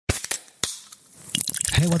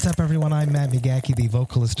Hey, what's up, everyone? I'm Matt McGachy, the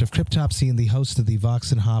vocalist of Cryptopsy and the host of the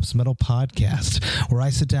Vox and Hops Metal Podcast, where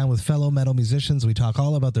I sit down with fellow metal musicians. We talk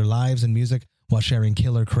all about their lives and music while sharing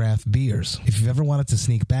killer craft beers. If you've ever wanted to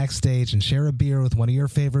sneak backstage and share a beer with one of your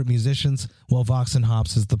favorite musicians, well, Vox and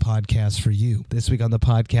Hops is the podcast for you. This week on the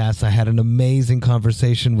podcast, I had an amazing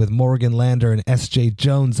conversation with Morgan Lander and S.J.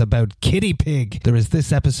 Jones about Kitty Pig. There is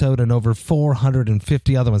this episode and over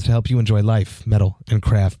 450 other ones to help you enjoy life, metal, and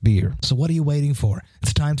craft beer. So what are you waiting for?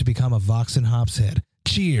 It's time to become a Vox and Hops head.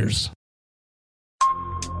 Cheers!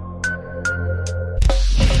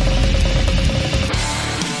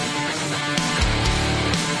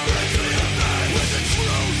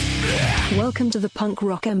 Welcome to the Punk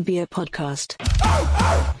Rock MBA podcast.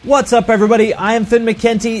 What's up, everybody? I am Finn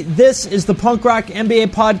McKenty. This is the Punk Rock MBA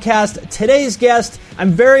podcast. Today's guest,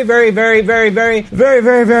 I'm very excited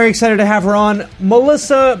to have her on,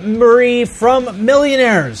 Melissa Marie from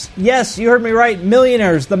Millionaires. Yes, you heard me right,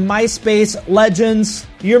 Millionaires, the MySpace legends.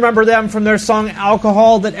 You remember them from their song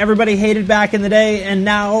Alcohol that everybody hated back in the day, and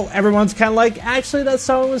now everyone's kind of like, actually, that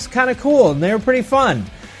song was kind of cool, and they were pretty fun.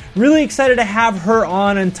 Really excited to have her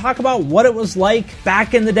on and talk about what it was like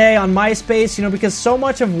back in the day on MySpace, because so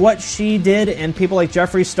much of what she did and people like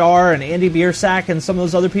Jeffree Star and Andy Biersack and some of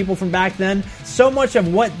those other people from back then, so much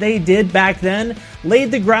of what they did back then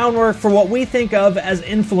laid the groundwork for what we think of as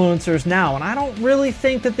influencers now. And I don't really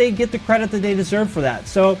think that they get the credit that they deserve for that.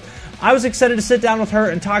 So I was excited to sit down with her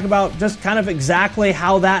and talk about just kind of exactly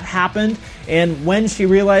how that happened and when she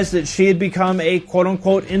realized that she had become a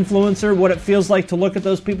quote-unquote influencer, what it feels like to look at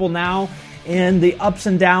those people now and the ups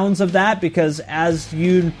and downs of that, because as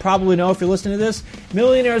you probably know if you're listening to this,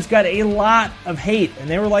 Millionaires got a lot of hate, and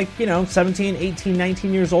they were like, 17, 18,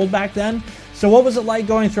 19 years old back then. So what was it like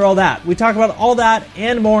going through all that? We talk about all that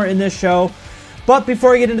and more in this show. But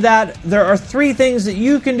before I get into that, there are 3 things that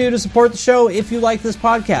you can do to support the show if you like this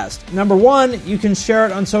podcast. Number 1, you can share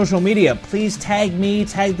it on social media. Please tag me,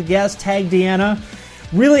 tag the guest, tag Deanna.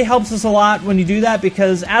 Really helps us a lot when you do that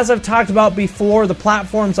because, as I've talked about before, the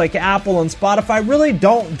platforms like Apple and Spotify really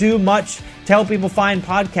don't do much to help people find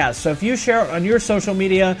podcasts. So if you share it on your social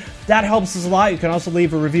media, that helps us a lot. You can also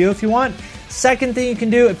leave a review if you want. Second thing you can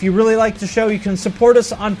do, if you really like the show, you can support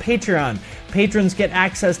us on Patreon. Patrons get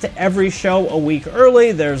access to every show a week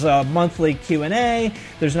early. There's a monthly Q&A.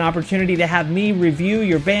 There's an opportunity to have me review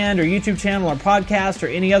your band or YouTube channel or podcast or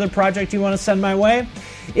any other project you want to send my way.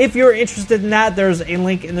 If you're interested in that, there's a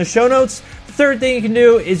link in the show notes. Third thing you can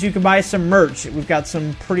do is you can buy some merch. We've got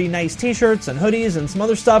some pretty nice t-shirts and hoodies and some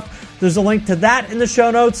other stuff. There's a link to that in the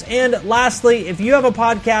show notes. And lastly, if you have a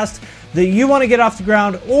podcast that you want to get off the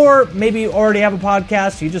ground, or maybe you already have a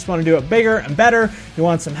podcast, you just want to do it bigger and better, you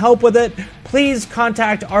want some help with it, please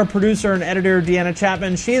contact our producer and editor, Deanna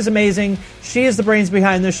Chapman. She is amazing. She is the brains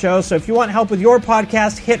behind this show. So if you want help with your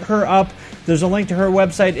podcast, hit her up. There's a link to her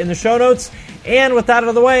website in the show notes. And with that out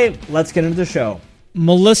of the way, let's get into the show.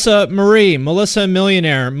 Melissa Marie, Melissa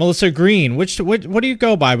Millionaire, Melissa Green. What do you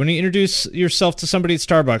go by when you introduce yourself to somebody at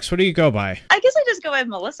Starbucks? What do you go by? I guess I just go by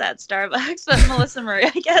Melissa at Starbucks, but Melissa Marie,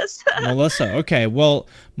 I guess. Melissa, okay. Well,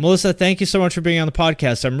 Melissa, thank you so much for being on the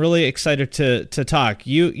podcast. I'm really excited to talk.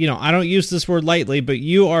 You I don't use this word lightly, but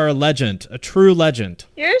you are a legend, a true legend.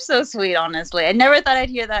 You're so sweet, honestly. I never thought I'd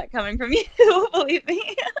hear that coming from you, believe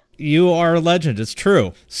me. You are a legend. It's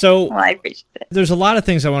true. So well, I appreciate it. There's a lot of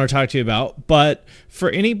things I want to talk to you about, but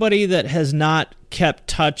for anybody that has not kept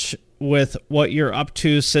touch with what you're up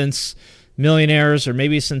to since Millionaires or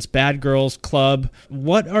maybe since Bad Girls Club,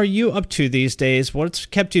 what are you up to these days? What's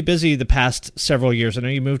kept you busy the past several years? I know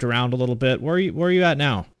you moved around a little bit. Where are you at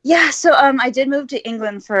now? Yeah, so I did move to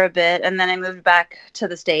England for a bit, and then I moved back to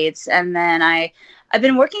the States, and then I've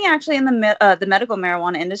been working actually in the medical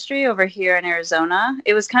marijuana industry over here in Arizona.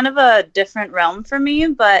 It was kind of a different realm for me,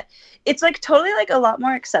 but it's like totally like a lot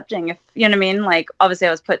more accepting, if you know what I mean. Like obviously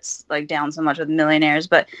I was put like down so much with Millionaires,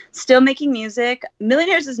 but still making music.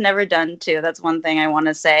 Millionaires is never done too. That's one thing I want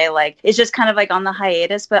to say. Like it's just kind of like on the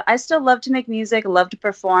hiatus, but I still love to make music, love to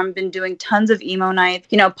perform. Been doing tons of emo nights,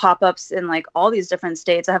 pop-ups in like all these different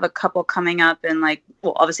states. I have a couple coming up in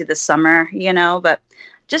obviously this summer, but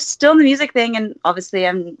just still in the music thing. And obviously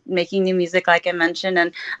I'm making new music, like I mentioned,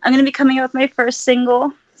 and I'm going to be coming out with my first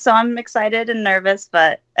single. So I'm excited and nervous,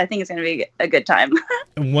 but I think it's going to be a good time.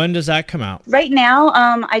 When does that come out? Right now,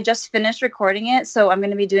 I just finished recording it. So I'm going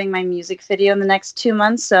to be doing my music video in the next 2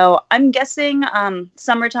 months. So I'm guessing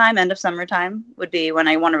summertime, end of summertime would be when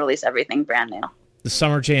I want to release everything brand new. The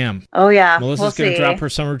summer jam. Oh, yeah. Melissa's going to drop her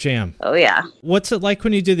summer jam. Oh, yeah. What's it like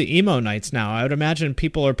when you do the emo nights now? I would imagine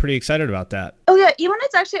people are pretty excited about that. Oh, yeah. Emo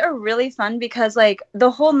nights actually are really fun because,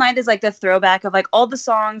 the whole night is, the throwback of, all the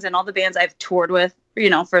songs and all the bands I've toured with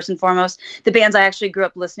first and foremost. The bands I actually grew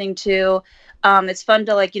up listening to. It's fun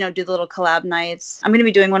to do the little collab nights. I'm going to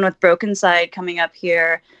be doing one with Broken Side coming up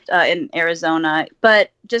here in Arizona.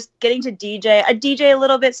 But just getting to DJ, I DJ a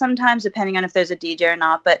little bit sometimes, depending on if there's a DJ or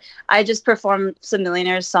not. But I just perform some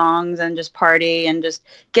Millionaires songs and just party and just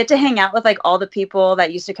get to hang out with like all the people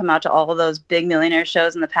that used to come out to all of those big Millionaire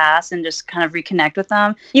shows in the past and just kind of reconnect with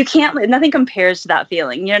them. Nothing compares to that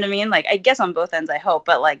feeling. You know what I mean? Like, I guess on both ends, I hope.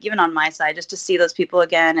 But like, even on my side, just to see those people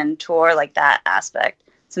again and tour, like that aspect.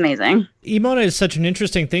 It's amazing. Emona is such an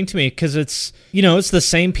interesting thing to me because it's the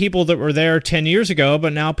same people that were there 10 years ago,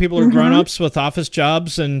 but now people are grown-ups with office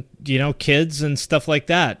jobs and, kids and stuff like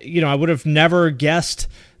that. I would have never guessed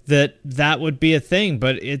that would be a thing,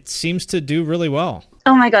 but it seems to do really well.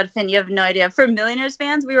 Oh my God, Finn, you have no idea. For Millionaires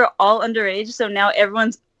fans, we were all underage, so now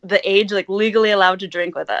everyone's the age like legally allowed to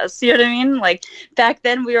drink with us. You know what I mean? Like back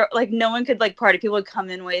then we were like no one could like party. People would come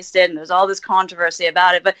in wasted and there's all this controversy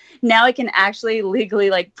about it. But now I can actually legally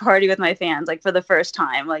like party with my fans like for the first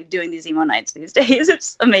time, like doing these emo nights these days.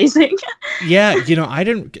 It's amazing. Yeah,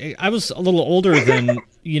 I was a little older than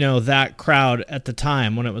that crowd at the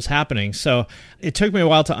time when it was happening. So it took me a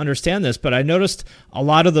while to understand this, but I noticed a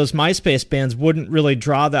lot of those MySpace bands wouldn't really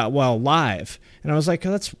draw that well live. And I was like,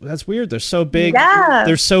 oh, that's weird. They're so big. Yeah.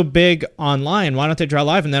 They're so big online. Why don't they draw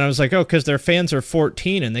live? And then I was like, oh, because their fans are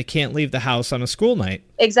 14 and they can't leave the house on a school night.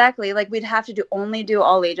 Exactly. Like we'd have to only do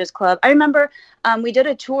all ages club. I remember we did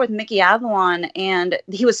a tour with Mickey Avalon and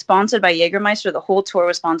he was sponsored by Jägermeister. The whole tour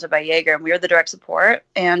was sponsored by Jaeger and we were the direct support.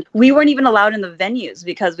 And we weren't even allowed in the venues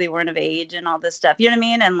because we weren't of age and all this stuff. You know what I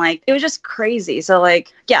mean? And like, it was just crazy. So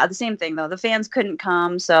like, yeah, the same thing though. The fans couldn't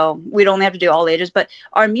come. So we'd only have to do all ages. But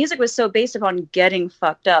our music was so based upon getting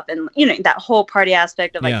fucked up and, that whole party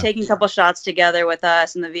aspect of like taking a couple shots together with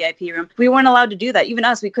us in the VIP room. We weren't allowed to do that. Even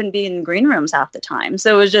us, we couldn't be in green rooms half the time.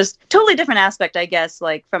 So it was just totally different aspect, I guess,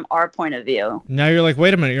 like from our point of view. Now you're like,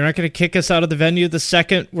 wait a minute, you're not going to kick us out of the venue the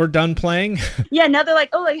second we're done playing? Yeah, now they're like,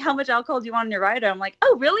 oh, like how much alcohol do you want in your rider? I'm like,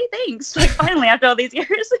 oh, really? Thanks. Like finally, after all these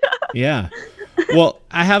years. Yeah. Well,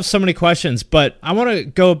 I have so many questions, but I want to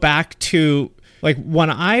go back to like when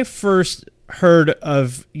I first heard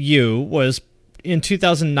of you was in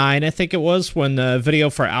 2009, I think it was, when the video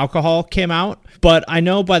for Alcohol came out. But I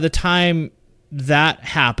know by the time that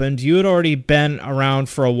happened, you had already been around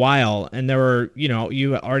for a while, and there were,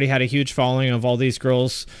 you already had a huge following of all these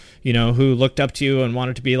girls, who looked up to you and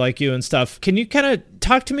wanted to be like you and stuff. Can you kind of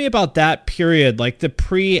talk to me about that period, like the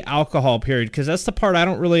pre-Alcohol period? Because that's the part I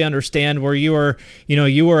don't really understand, where you were,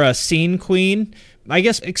 you were a scene queen. I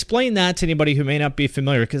guess explain that to anybody who may not be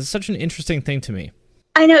familiar, because it's such an interesting thing to me.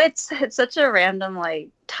 I know it's such a random like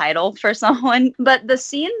title for someone, but the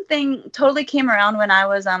scene thing totally came around when I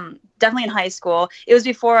was definitely in high school. It was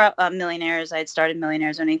before Millionaires. I had started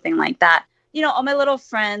Millionaires or anything like that. All my little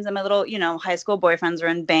friends and my little, high school boyfriends were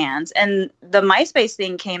in bands, and the MySpace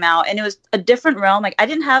thing came out, and it was a different realm. Like I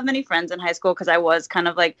didn't have many friends in high school because I was kind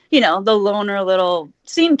of like, the loner little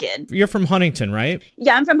scene kid. You're from Huntington, right?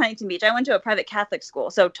 Yeah, I'm from Huntington Beach. I went to a private Catholic school,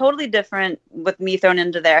 so totally different with me thrown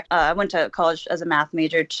into there. I went to college as a math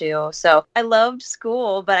major too, so I loved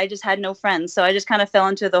school, but I just had no friends. So I just kind of fell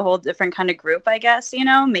into the whole different kind of group, I guess,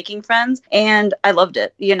 making friends, and I loved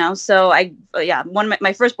it, So one of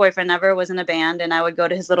my first boyfriend ever was in a band, and I would go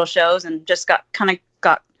to his little shows and just got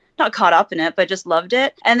not caught up in it, but just loved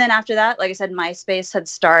it. And then after that, like I said, MySpace had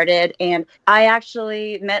started, and I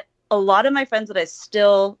actually met a lot of my friends that I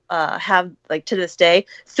still have like to this day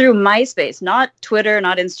through MySpace, not Twitter,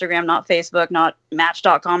 not Instagram, not Facebook, not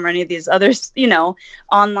Match.com or any of these others,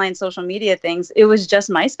 online social media things. It was just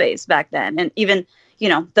MySpace back then. And even,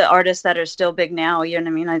 the artists that are still big now, you know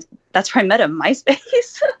what I mean? That's where I met him,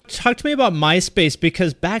 MySpace. Talk to me about MySpace,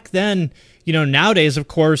 because back then, nowadays, of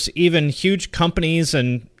course, even huge companies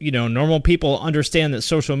and, normal people understand that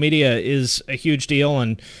social media is a huge deal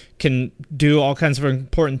and can do all kinds of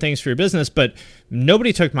important things for your business. But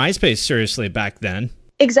nobody took MySpace seriously back then.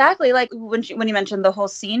 Exactly. Like when you mentioned the whole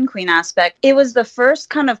scene queen aspect, it was the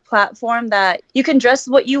first kind of platform that you can dress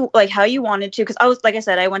what you like, how you wanted to. Because I was, like I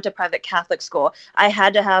said, I went to private Catholic school. I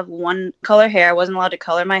had to have one color hair. I wasn't allowed to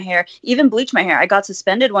color my hair, even bleach my hair. I got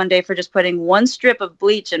suspended one day for just putting one strip of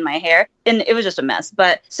bleach in my hair. And it was just a mess.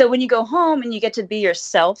 But so when you go home and you get to be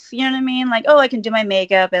yourself, you know what I mean? Like, oh, I can do my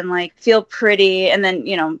makeup and like feel pretty. And then,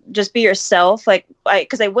 just be yourself. Like,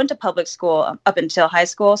 because I went to public school up until high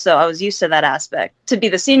school. So I was used to that aspect. To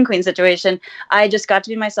be the scene queen situation, I just got to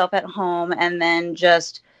be myself at home and then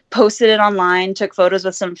just posted it online, took photos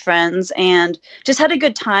with some friends, and just had a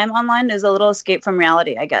good time online. It was a little escape from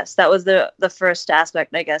reality, I guess. That was the first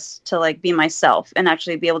aspect, I guess, to like be myself and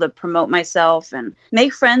actually be able to promote myself and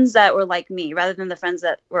make friends that were like me rather than the friends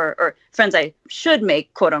that were, or friends I should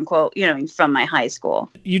make, quote unquote, you know, from my high school.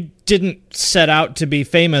 You didn't set out to be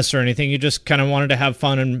famous or anything. You just kind of wanted to have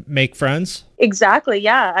fun and make friends? Exactly.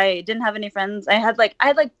 Yeah. I didn't have any friends. I had like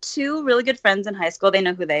 2 really good friends in high school. They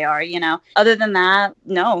know who they are, you know. Other than that,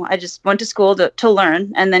 no, I just went to school to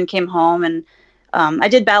learn and then came home and I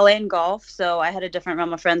did ballet and golf. So I had a different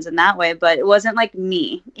realm of friends in that way, but it wasn't like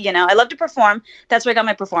me, you know. I love to perform. That's where I got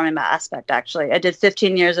my performing aspect, actually. I did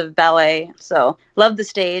 15 years of ballet. So loved the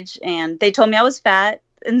stage, and they told me I was fat.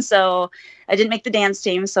 And so I didn't make the dance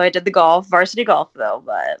team. So I did the golf, varsity golf though.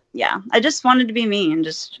 But yeah, I just wanted to be me and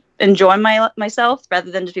just enjoy myself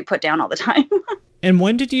rather than just be put down all the time. And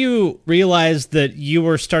when did you realize that you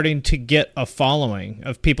were starting to get a following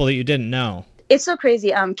of people that you didn't know? It's so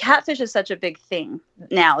crazy. Catfish is such a big thing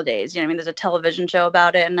nowadays. You know what I mean? There's a television show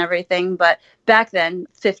about it and everything. But back then,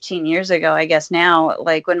 15 years ago, I guess now,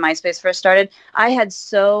 like when MySpace first started, I had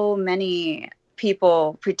so many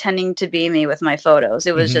people pretending to be me with my photos.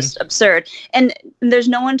 It was just absurd. And there's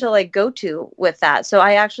no one to like go to with that. So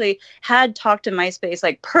I actually had talked to MySpace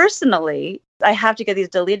like personally. I have to get these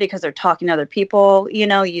deleted because they're talking to other people, you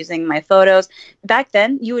know, using my photos. Back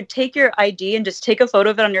then, you would take your ID and just take a photo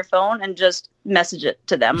of it on your phone and just message it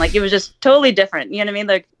to them. Like, it was just totally different. You know what I mean?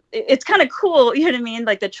 Like, it's kind of cool. You know what I mean?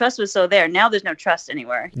 Like, the trust was so there. Now there's no trust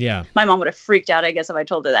anywhere. Yeah. My mom would have freaked out, I guess, if I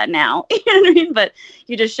told her that now. You know what I mean? But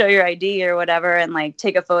you just show your ID or whatever and like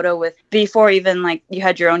take a photo with, before even like you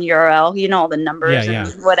had your own URL, you know, all the numbers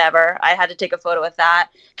and whatever. I had to take a photo with that.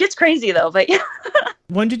 Gets crazy though, but yeah.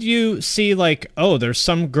 When did you see like, oh, there's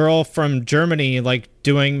some girl from Germany like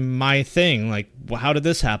doing my thing? Like, how did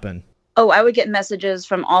this happen? Oh, I would get messages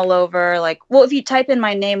from all over. Like, well, if you type in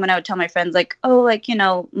my name, when I would tell my friends, like, oh, like, you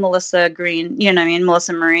know, Melissa Green, you know what I mean?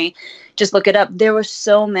 Melissa Marie, just look it up. There were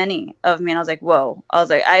so many of me. And I was like, whoa.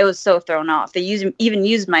 I was so thrown off. They even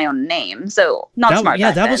used my own name. So not smart.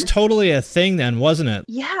 Yeah, that was totally a thing then, wasn't it?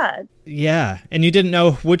 Yeah. Yeah. And you didn't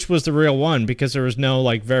know which was the real one because there was no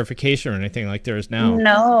like verification or anything like there is now.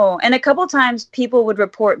 No. And a couple times people would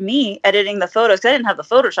report me editing the photos because I didn't have the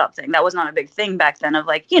Photoshop thing. That was not a big thing back then of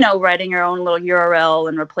like, you know, writing your own little URL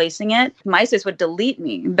and replacing it. MySpace would delete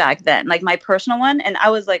me back then, like my personal one. And I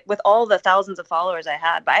was like, with all the thousands of followers I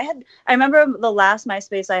had, but I remember the last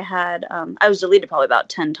MySpace I had, I was deleted probably about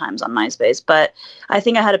 10 times on MySpace, but I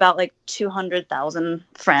think I had about like 200,000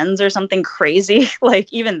 friends or something crazy,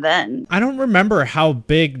 like even then. I don't remember how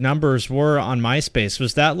big numbers were on MySpace.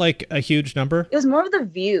 Was that like a huge number? It was more of the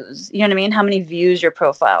views. You know what I mean? How many views your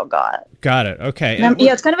profile got. Got it. Okay.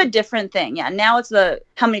 Yeah, it's kind of a different thing. Yeah, now it's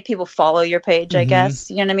how many people follow your page, I guess.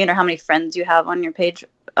 You know what I mean? Or how many friends you have on your page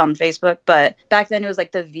on Facebook. But back then it was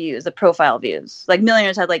like the views, the profile views. Like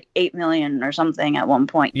Millionaires had like 8 million or something at one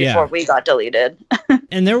point before we got deleted.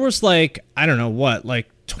 And there was like, I don't know what, like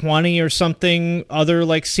 20 or something other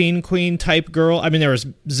like scene queen type girl. I mean, there was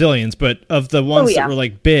zillions, but of the ones that were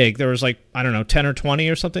like big, there was like, I don't know, 10 or 20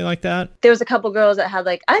 or something like that. There was a couple girls that had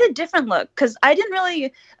like, I had a different look because I didn't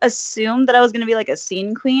really assume that I was going to be like a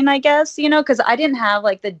scene queen, I guess, you know, because I didn't have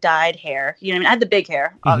like the dyed hair, you know what I mean? I had the big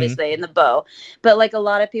hair, obviously, and the bow. But like a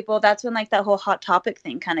lot of people, that's when like that whole Hot Topic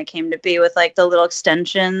thing kind of came to be with like the little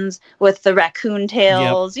extensions with the raccoon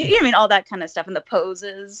tails, you know what I mean? All that kind of stuff and the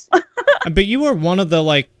poses. But you were one of the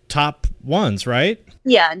like top ones, right?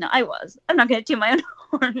 Yeah, no, I was. I'm not going to toot my own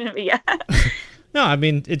horn, but yeah. No, I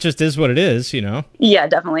mean, it just is what it is, you know? Yeah,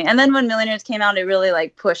 definitely. And then when Millionaires came out, it really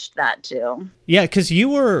like pushed that too. Yeah, because you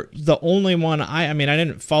were the only one, I mean, I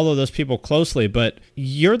didn't follow those people closely, but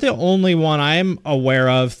you're the only one I'm aware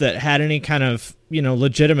of that had any kind of, you know,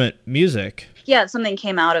 legitimate music. Yeah, something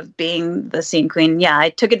came out of being the scene queen. Yeah, I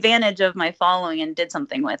took advantage of my following and did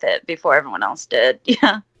something with it before everyone else did.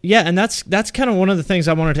 Yeah. Yeah, and that's kind of one of the things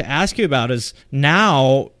I wanted to ask you about is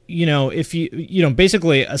now, you know, if you know,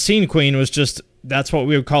 basically a scene queen was just, that's what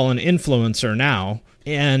we would call an influencer now.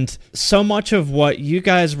 And so much of what you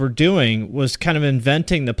guys were doing was kind of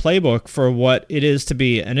inventing the playbook for what it is to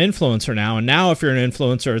be an influencer now. And now if you're an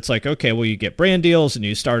influencer, it's like, okay, well, you get brand deals and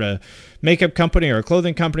you start a makeup company or a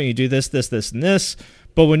clothing company, you do this, this, this, and this.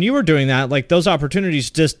 But when you were doing that, like those opportunities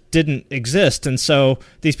just didn't exist. And so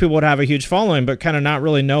these people would have a huge following, but kind of not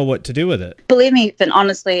really know what to do with it. Believe me, Finn,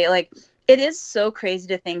 honestly, like it is so crazy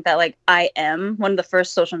to think that like I am one of the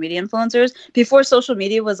first social media influencers before social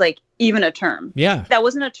media was like even a term. Yeah. That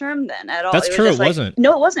wasn't a term then at all. That's true. It wasn't.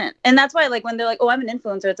 No, it wasn't. And that's why like when they're like, oh, I'm an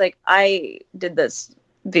influencer, it's like, I did this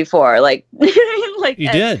before. Like, like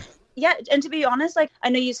you did. Yeah, and to be honest, like I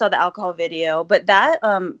know you saw the alcohol video, but that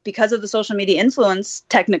because of the social media influence,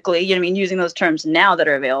 technically, you know what I mean, using those terms now that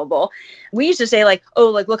are available, we used to say like, oh,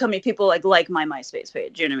 like look how many people like my MySpace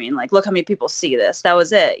page, you know what I mean? Like look how many people see this. That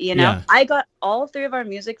was it, you know. Yeah. I got all 3 of our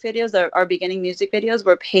music videos, our beginning music videos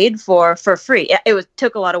were paid for free. It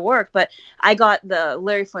took a lot of work, but I got the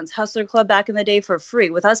Larry Flint's Hustler Club back in the day for free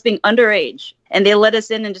with us being underage. And they let us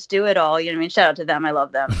in and just do it all. You know what I mean? Shout out to them. I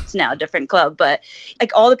love them. It's now a different club. But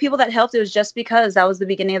like all the people that helped, it was just because that was the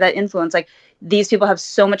beginning of that influence. Like these people have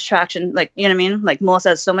so much traction. Like, you know what I mean? Like Melissa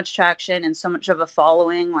has so much traction and so much of a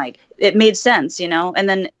following. Like it made sense, you know? And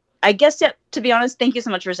then I guess, yeah, to be honest, thank you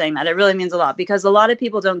so much for saying that. It really means a lot because a lot of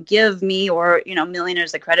people don't give me or, you know,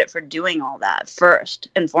 Millionaires the credit for doing all that first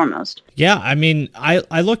and foremost. Yeah, I mean,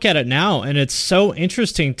 I look at it now and it's so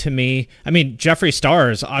interesting to me. I mean, Jeffree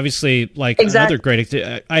Star is obviously like another great,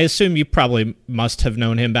 I assume you probably must have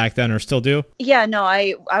known him back then or still do. Yeah, no,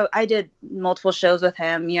 I did multiple shows with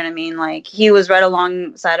him, you know what I mean? Like he was right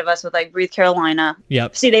alongside of us with like Breathe Carolina.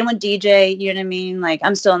 Yep. See, they went DJ, you know what I mean? Like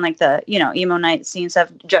I'm still in like the, you know, emo night scene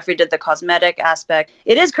stuff. Jeffree did the cosmetic aspect.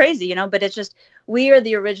 It is crazy, you know, but it's just, we are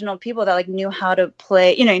the original people that like knew how to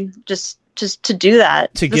play, you know, just to do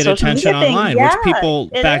that. To get attention online, which people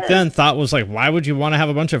back then thought was like, why would you want to have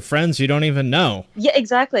a bunch of friends you don't even know? Yeah,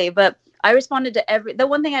 exactly. But I responded to the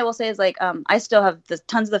one thing I will say is like, I still have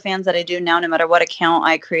tons of the fans that I do now, no matter what account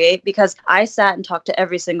I create, because I sat and talked to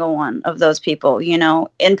every single one of those people, you know,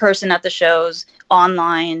 in person at the shows,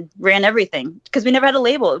 online, ran everything because we never had a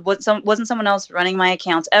label. It wasn't someone else running my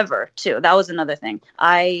accounts ever too. That was another thing.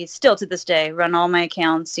 I still to this day run all my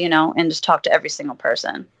accounts, you know, and just talk to every single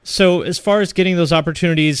person. So as far as getting those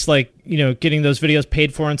opportunities, like, you know, getting those videos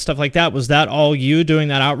paid for and stuff like that, was that all you doing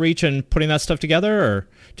that outreach and putting that stuff together, or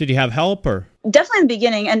did you have help? Or definitely in the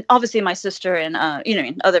beginning, and obviously my sister and you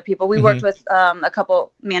know, other people. We worked with a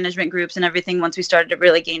couple management groups and everything once we started to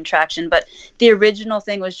really gain traction. But the original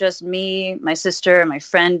thing was just me, my sister, and my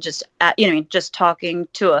friend, just you know, just talking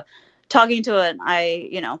to a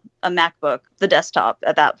MacBook, the desktop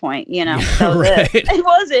at that point, you know. That was right. It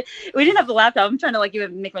wasn't. We didn't have the laptop. I'm trying to like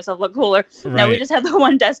even make myself look cooler. Right. No, we just had the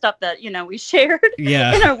one desktop that, you know, we shared.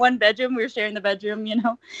 Yeah. In our one bedroom. We were sharing the bedroom, you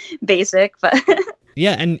know, basic, but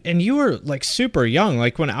yeah, and you were like super young.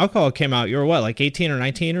 Like when Alcohol came out, you were what, like 18 or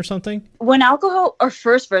 19 or something? When Alcohol, or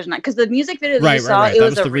first version, because the music video that you saw, it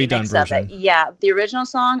was a remix of it. Yeah, the original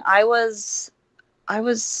song, I was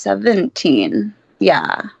 17.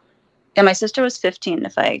 Yeah. And my sister was 15,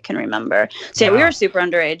 if I can remember. So yeah, we were super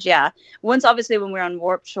underage, yeah. Once, obviously, when we were on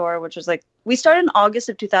Warped Tour, which was like, we started in August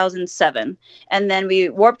of 2007. And then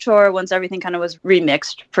Warped Tour, once everything kind of was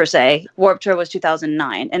remixed, per se, Warped Tour was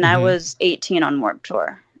 2009. And I was 18 on Warped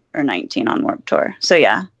Tour, or 19 on Warped Tour. So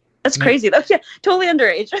yeah, that's crazy. That's totally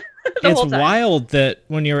underage. It's wild that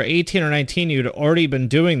when you were 18 or 19, you'd already been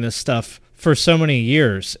doing this stuff for so many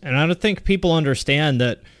years. And I don't think people understand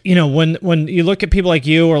that, you know, when you look at people like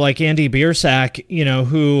you or like Andy Biersack, you know,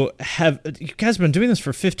 you guys have been doing this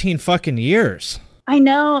for 15 fucking years. I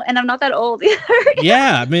know, and I'm not that old either.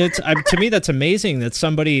 Yeah, I mean, to me, that's amazing that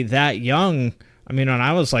somebody that young, I mean, when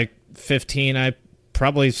I was like 15, I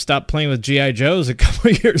probably stopped playing with G.I. Joes a couple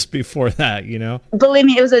of years before that, you know? Believe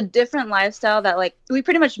me, it was a different lifestyle that, like, we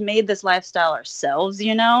pretty much made this lifestyle ourselves,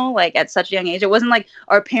 you know, like at such a young age. It wasn't like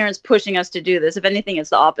our parents pushing us to do this. If anything, it's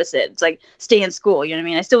the opposite. It's like stay in school, you know what I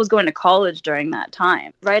mean? I still was going to college during that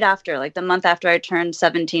time, right after, like the month after I turned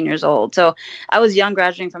 17 years old. So I was young,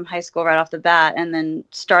 graduating from high school right off the bat, and then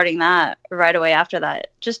starting that right away after that.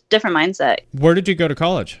 Just different mindset. Where did you go to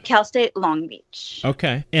college? Cal State Long Beach.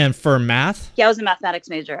 Okay. And for math? Yeah, I was a mathematics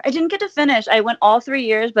major. I didn't get to finish. I went all 3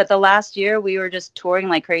 years, but the last year we were just touring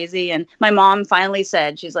like crazy. And my mom finally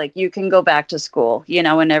said, she's like, you can go back to school, you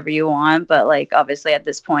know, whenever you want. But like, obviously at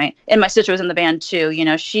this point, and my sister was in the band too, you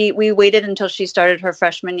know, we waited until she started her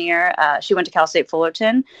freshman year. She went to Cal State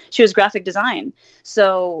Fullerton. She was graphic design.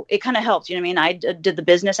 So it kind of helped, you know what I mean? I did the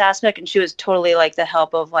business aspect, and she was totally like the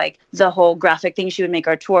help of like the whole graphic thing. She would make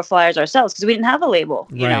our tour flyers ourselves because we didn't have a label,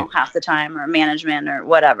 you know, half the time, or management or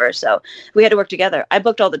whatever. So we had to work together. I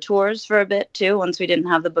booked all the tours for a bit too once we didn't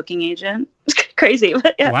have the booking agent. It's crazy,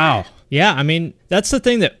 but yeah. Wow. Yeah, I mean, that's the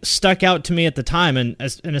thing that stuck out to me at the time, and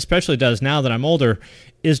especially does now that I'm older,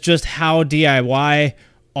 is just how DIY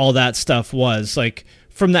all that stuff was. Like,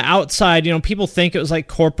 from the outside, you know, people think it was like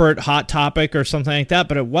corporate Hot Topic or something like that,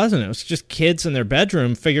 but it wasn't. It was just kids in their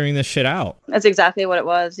bedroom figuring this shit out. That's exactly what it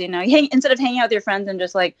was. You know, instead of hanging out with your friends and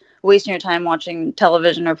just like wasting your time watching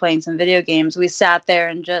television or playing some video games, we sat there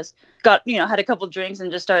and just got, had a couple drinks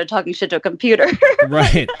and just started talking shit to a computer.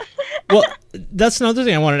 Right. Well, that's another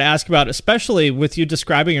thing I wanted to ask about, especially with you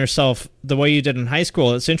describing yourself the way you did in high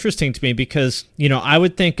school. It's interesting to me because, I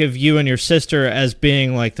would think of you and your sister as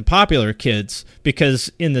being like the popular kids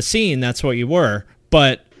because in the scene, that's what you were.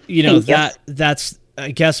 But, that's,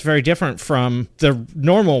 I guess, very different from the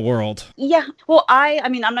normal world. Yeah. Well, I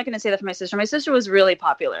mean, I'm not going to say that for my sister. My sister was really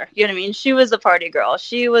popular. You know what I mean? She was the party girl.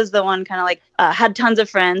 She was the one kind of like had tons of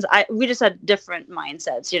friends. We just had different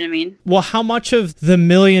mindsets. You know what I mean? Well, how much of the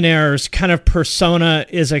Millionaires kind of persona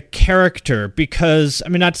is a character? Because, I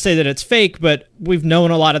mean, not to say that it's fake, but we've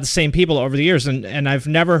known a lot of the same people over the years, and I've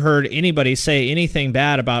never heard anybody say anything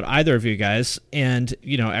bad about either of you guys. And,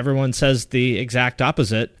 everyone says the exact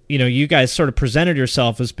opposite. You guys sort of presented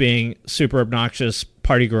yourself as being super obnoxious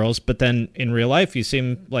party girls, but then in real life, you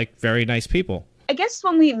seem like very nice people. I guess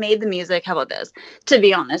when we made the music, how about this? To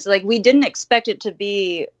be honest, like we didn't expect it to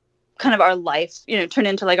be kind of our life, turn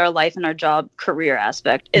into like our life and our job career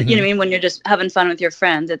aspect. You know what I mean? When you're just having fun with your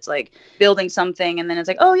friends, it's like building something and then it's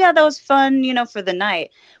like, oh yeah, that was fun, for the night.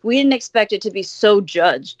 We didn't expect it to be so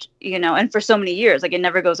judged, and for so many years, like it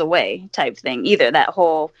never goes away type thing either, that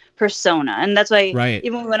whole persona. And that's why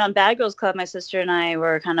even when we went on Bad Girls Club, my sister and I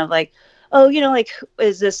were kind of like, oh, like,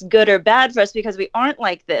 is this good or bad for us because we aren't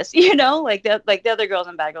like this, like the other girls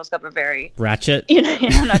in Bad Girls Club are very ratchet.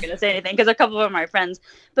 I'm not going to say anything because a couple of them are my friends,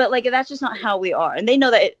 but like that's just not how we are. And they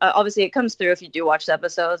know that obviously it comes through if you do watch the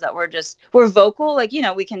episodes that we're vocal, like,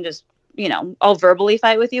 we can just, I'll verbally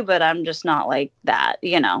fight with you, but I'm just not like that,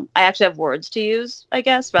 I actually have words to use, I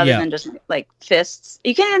guess, rather than just like fists.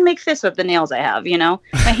 You can't even make fists with the nails I have,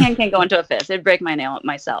 my hand can't go into a fist. It'd break my nail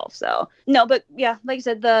myself. So no, but yeah, like I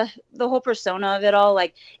said, the whole persona of it all,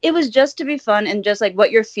 like it was just to be fun and just like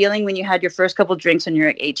what you're feeling when you had your first couple drinks when you're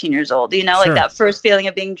like 18 years old, like that first feeling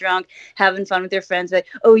of being drunk, having fun with your friends, like,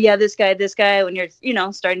 oh yeah, this guy, when you're,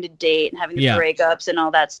 starting to date and having the breakups and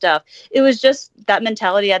all that stuff. It was just that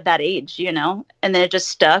mentality at that age, and then it just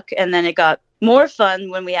stuck, and then it got more fun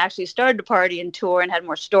when we actually started to party and tour and had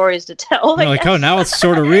more stories to tell. Like, oh, now it's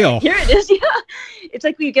sort of real. Here it is, yeah. It's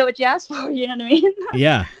like you get what you ask for, you know what I mean?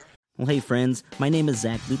 Yeah. Well, hey friends, my name is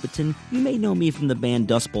Zach Lupetin. You may know me from the band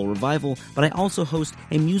Dust Bowl Revival, but I also host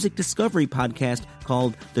a music discovery podcast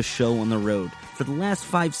called The Show on the Road. For the last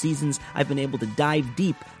 5 seasons, I've been able to dive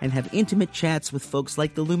deep and have intimate chats with folks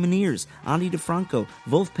like the Lumineers, Ani DeFranco,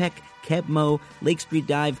 Wolfpack, Keb Mo, Lake Street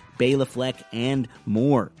Dive, Bela Fleck, and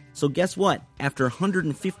more. So guess what? After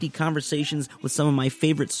 150 conversations with some of my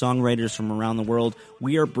favorite songwriters from around the world,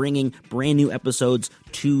 we are bringing brand new episodes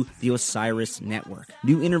to the Osiris Network.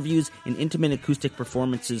 New interviews and intimate acoustic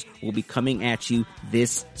performances will be coming at you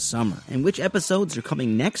this summer. And which episodes are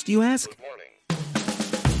coming next, you ask?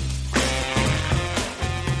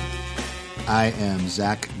 I am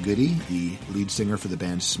Zach Goody, the lead singer for the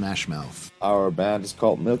band Smash Mouth. Our band is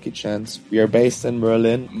called Milky Chance. We are based in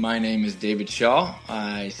Berlin. My name is David Shaw.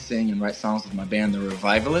 I sing and write songs with my band, The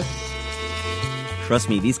Revivalists. Trust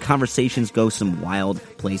me, these conversations go some wild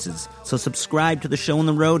places. So subscribe to The Show on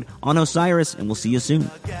the Road on Osiris, and we'll see you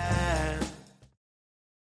soon.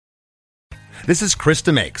 This is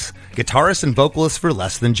Krista Makes, guitarist and vocalist for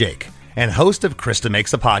Less Than Jake, and host of Krista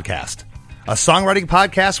Makes a Podcast, a songwriting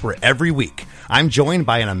podcast where every week I'm joined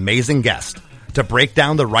by an amazing guest to break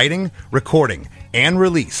down the writing, recording, and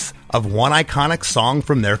release of one iconic song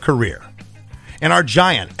from their career. In our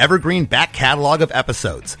giant evergreen back catalog of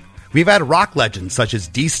episodes, we've had rock legends such as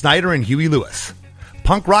Dee Snider and Huey Lewis,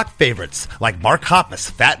 punk rock favorites like Mark Hoppus,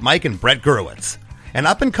 Fat Mike, and Brett Gurewitz, and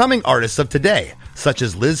up-and-coming artists of today such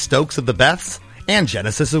as Liz Stokes of the Beths and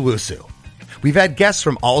Genesis Owusu. We've had guests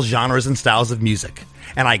from all genres and styles of music,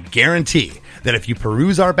 and I guarantee that if you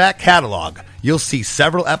peruse our back catalog, you'll see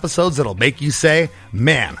several episodes that'll make you say,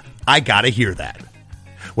 man, I gotta hear that.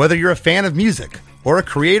 Whether you're a fan of music or a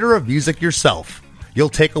creator of music yourself, you'll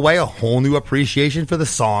take away a whole new appreciation for the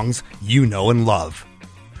songs you know and love.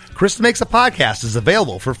 Krista Makes a Podcast is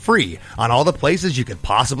available for free on all the places you could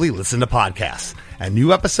possibly listen to podcasts, and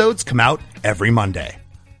new episodes come out every Monday.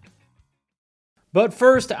 But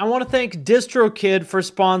first, I want to thank DistroKid for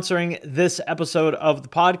sponsoring this episode of the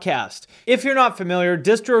podcast. If you're not familiar,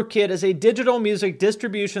 DistroKid is a digital music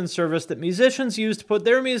distribution service that musicians use to put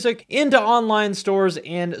their music into online stores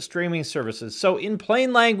and streaming services. So in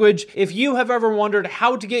plain language, if you have ever wondered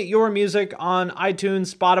how to get your music on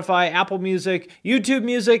iTunes, Spotify, Apple Music, YouTube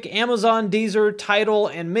Music, Amazon, Deezer, Tidal,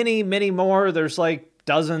 and many, many more, there's like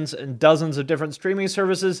dozens and dozens of different streaming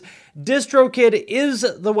services. DistroKid is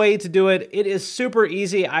the way to do it. It is super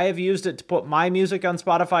easy. I have used it to put my music on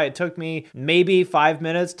Spotify. It took me maybe 5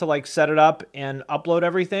 minutes to like set it up and upload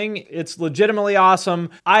everything. It's legitimately awesome.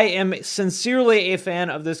 I am sincerely a fan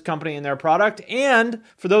of this company and their product. And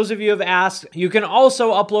for those of you who have asked, you can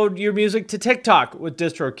also upload your music to TikTok with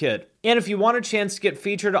DistroKid. And if you want a chance to get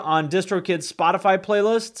featured on DistroKid's Spotify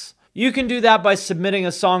playlists, you can do that by submitting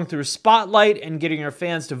a song through Spotlight and getting your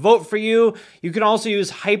fans to vote for you. You can also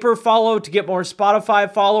use Hyperfollow to get more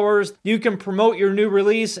Spotify followers. You can promote your new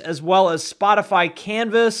release as well as Spotify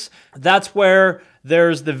Canvas. That's where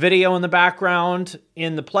there's the video in the background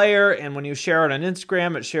in the player, and when you share it on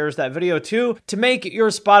Instagram, it shares that video too to make your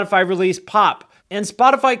Spotify release pop. And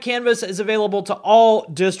Spotify Canvas is available to all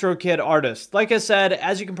DistroKid artists. Like I said,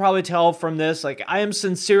 as you can probably tell from this, like I am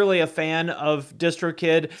sincerely a fan of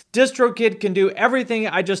DistroKid. DistroKid can do everything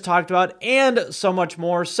I just talked about and so much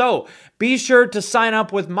more. So be sure to sign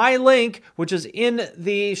up with my link, which is in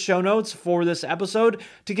the show notes for this episode,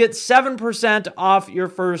 to get 7% off your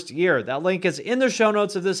first year. That link is in the show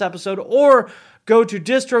notes of this episode, or go to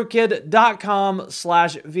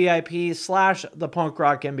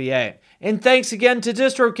distrokid.com/VIP/thepunkrockmba. And thanks again to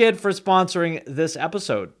DistroKid for sponsoring this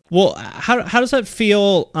episode. Well, how does that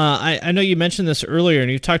feel? I know you mentioned this earlier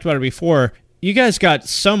and you talked about it before. You guys got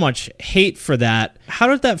so much hate for that. How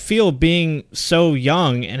did that feel being so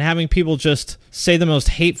young and having people just say the most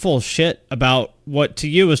hateful shit about what to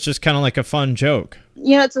you was just kind of like a fun joke?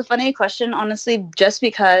 You know, it's a funny question, honestly, just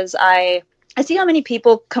because I see how many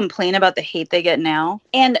people complain about the hate they get now.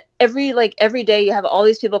 And every day you have all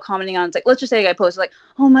these people commenting on, it's like, let's just say I post like,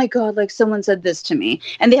 oh my God, like someone said this to me.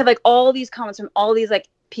 And they have like all these comments from all these like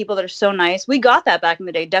people that are so nice. We got that back in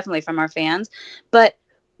the day, definitely from our fans. But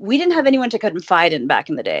we didn't have anyone to confide in back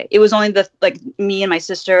in the day. It was only me and my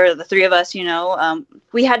sister, the three of us, you know,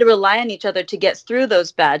 we had to rely on each other to get through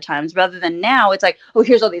those bad times, rather than now it's like, oh,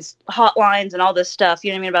 here's all these hotlines and all this stuff, you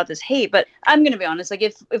know what I mean, about this hate. But I'm going to be honest, like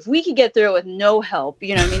if we could get through it with no help,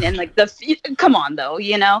 you know what I mean? And like come on though,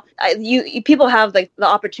 you know, people have like the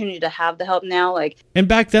opportunity to have the help now. Like, and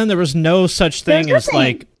back then there was no such thing as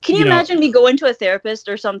like, can you imagine me going to a therapist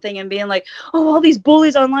or something and being like, oh, all these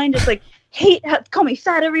bullies online just like, call me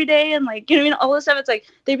fat every day, and like, you know what I mean, all this stuff. It's like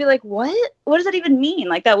they'd be like, what does that even mean?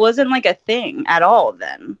 Like that wasn't like a thing at all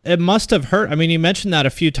then. It must have hurt. I mean, you mentioned that a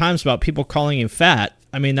few times about people calling you fat.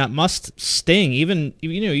 I mean, that must sting. Even,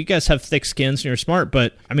 you know, you guys have thick skins and you're smart,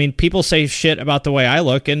 but I mean, people say shit about the way I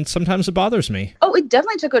look, and sometimes it bothers me. Oh, it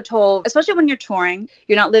definitely took a toll, especially when you're touring.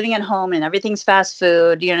 You're not living at home and everything's fast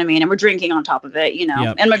food, you know what I mean? And we're drinking on top of it, you know.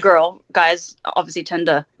 Yep. And guys obviously tend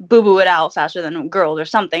to boo-boo it out faster than girls or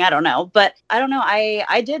something. I don't know. But I don't know.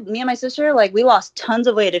 I did, me and my sister, like we lost tons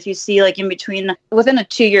of weight. If you see like within a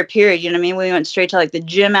 2-year period, you know what I mean? We went straight to like the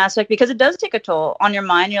gym aspect, because it does take a toll on your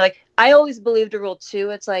mind. You're like, I always believed a rule too.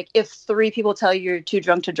 It's like, if 3 people tell you you're too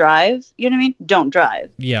drunk to drive, you know what I mean? Don't drive.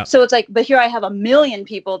 Yeah. So it's like, but here I have 1 million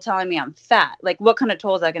people telling me I'm fat. Like, what kind of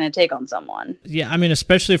toll is that going to take on someone? Yeah. I mean,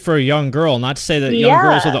 especially for a young girl, not to say that young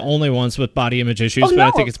girls are the only ones with body image issues, but I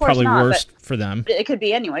think it's probably worse for them. It could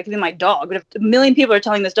be anyone. It could be my dog. But if 1 million people are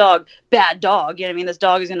telling this dog, bad dog, you know what I mean? This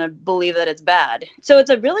dog is going to believe that it's bad. So it's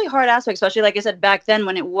a really hard aspect, especially like I said, back then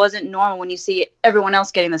when it wasn't normal, when you see everyone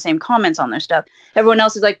else getting the same comments on their stuff. Everyone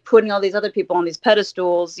else is like putting all these other people on these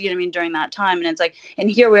pedestals, you know what I mean, during that time. And it's like, and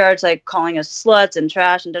here we are, it's like calling us sluts and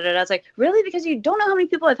trash and da-da-da. It's like, really? Because you don't know how many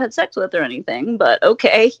people I've had sex with or anything, but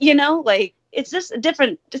okay, you know, like, it's just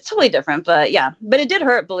different. It's totally different, but yeah, but it did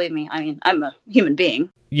hurt, believe me. I mean, I'm a human being.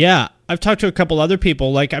 Yeah, I've talked to a couple other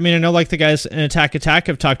people. Like, I mean, I know like the guys in Attack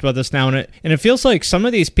have talked about this now, and it feels like some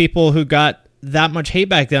of these people who got that much hate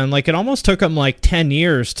back then, like it almost took them like 10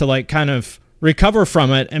 years to like kind of recover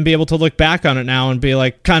from it and be able to look back on it now and be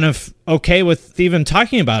like kind of okay with even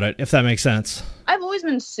talking about it, if that makes sense. I've always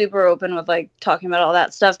been super open with like talking about all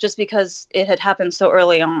that stuff, just because it had happened so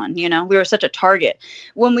early on, you know, we were such a target.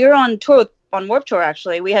 When we were on tour on Warped Tour,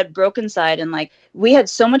 actually, we had Broken Side, and like we had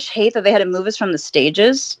so much hate that they had to move us from the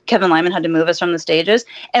stages. Kevin Lyman had to move us from the stages,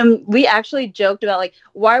 and we actually joked about like,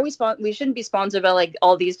 why are we shouldn't be sponsored by like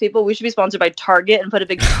all these people. We should be sponsored by Target and put a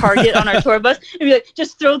big Target on our tour bus and be like,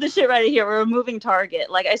 just throw this shit right here. We're removing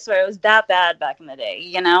Target. Like, I swear it was that bad back in the day,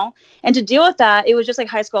 you know? And to deal with that, it was just like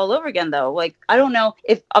high school all over again, though. Like, I don't know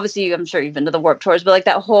if, obviously, I'm sure you've been to the Warped Tours, but like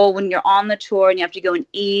that whole, when you're on the tour and you have to go and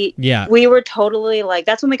eat. Yeah. We were totally like,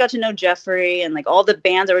 that's when we got to know Jeffrey and like all the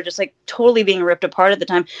bands that were just like totally being ripped apart at the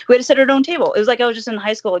time. We had to sit at our own table. It was like I was just in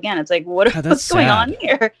high school again. It's like, what's going on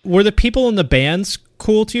here? Were the people in the bands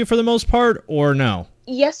cool to you for the most part, or no?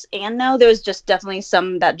 Yes and no. There was just definitely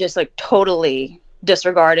some that just like totally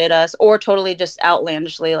disregarded us or totally just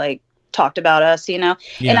outlandishly like talked about us, Yeah.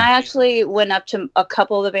 And I actually went up to a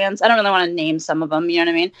couple of the bands. I don't really want to name some of them, you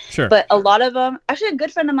know what I mean? Sure. But a lot of them, actually a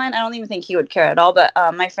good friend of mine, I don't even think he would care at all, but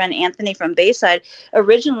my friend Anthony from Bayside,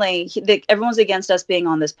 originally, everyone was against us being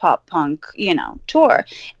on this pop punk, tour.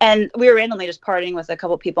 And we were randomly just partying with a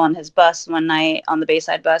couple people on his bus one night on the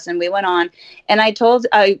Bayside bus. And we went on, and I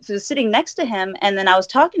was sitting next to him, and then I was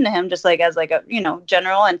talking to him just like as like a,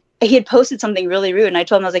 general, and he had posted something really rude, and I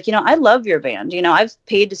told him, I was like, I love your band. I've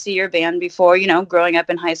paid to see your band before, growing up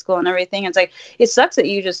in high school and everything. It's like, it sucks that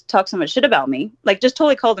you just talk so much shit about me. Like, just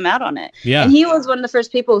totally called him out on it. Yeah. And he was one of the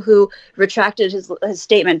first people who retracted his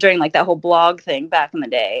statement during like that whole blog thing back in the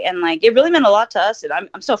day. And like, it really meant a lot to us. And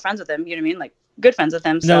I'm still friends with him. You know what I mean? Like, good friends with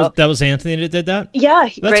him. So No, that was Anthony that did that? yeah,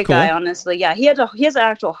 That's great cool. guy, honestly. Yeah, he has an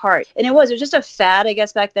actual heart. And it was just a fad, I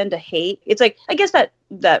guess, back then to hate. It's like, I guess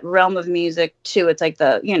that realm of music too. It's like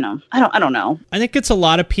the, I don't know. I think it's a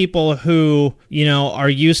lot of people who, are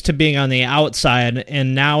used to being on the outside,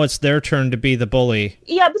 and now it's their turn to be the bully.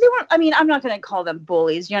 Yeah, but they weren't, I'm not going to call them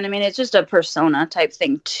bullies, you know what I mean? It's just a persona type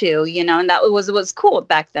thing too, and that was cool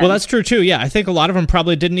back then. Well, that's true too. Yeah, I think a lot of them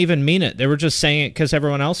probably didn't even mean it. They were just saying it because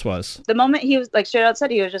everyone else was. The moment he was like straight out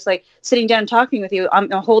said, he was just like sitting down and talking with you,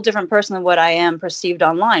 I'm a whole different person than what I am perceived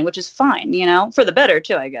online, which is fine, for the better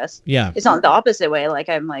too, I guess. Yeah. It's not the opposite way. Like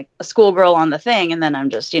I'm like a schoolgirl on the thing, and then I'm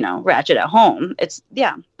just, ratchet at home.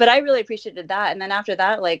 But I really appreciated that. And then after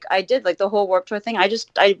that, like I did like the whole Warped Tour thing.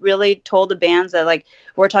 I really told the bands that like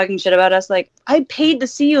were talking shit about us, like I paid to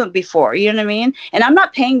see you before, you know what I mean? And I'm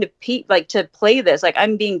not paying to play this. Like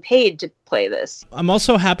I'm being paid to play this. I'm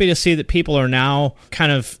also happy to see that people are now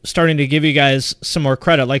kind of starting to give you guys some more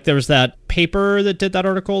credit. Like there was that paper that did that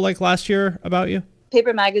article like last year about you.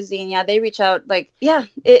 Paper Magazine, yeah, they reach out. Like, yeah,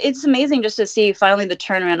 it's amazing just to see finally the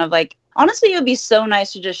turnaround of like, honestly, it would be so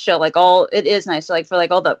nice to just show like it is nice to, like for like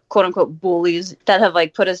all the quote unquote bullies that have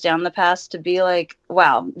like put us down in the past to be like,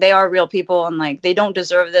 wow, they are real people and like they don't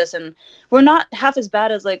deserve this, and we're not half as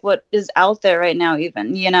bad as like what is out there right now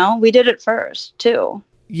even, we did it first too.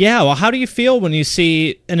 Yeah, well, how do you feel when you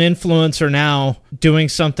see an influencer now doing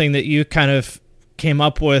something that you kind of came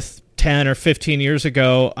up with 10 or 15 years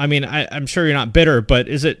ago? I mean, I'm sure you're not bitter, but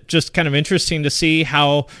is it just kind of interesting to see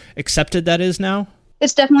how accepted that is now?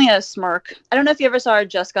 It's definitely a smirk. I don't know if you ever saw our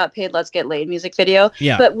Just Got Paid, Let's Get Laid music video.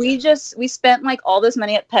 Yeah. But we spent like all this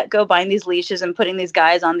money at Petco buying these leashes and putting these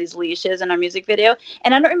guys on these leashes in our music video.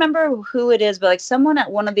 And I don't remember who it is, but like someone at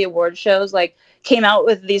one of the award shows like came out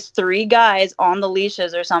with these 3 guys on the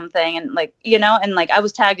leashes or something. And like, and like I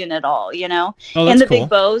was tagged in it all, Oh, that's and the cool. big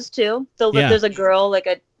bows too. Yeah. There's a girl, like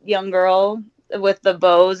a young girl with the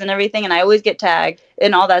bows and everything, and I always get tagged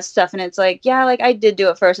and all that stuff, and it's like, yeah, like I did do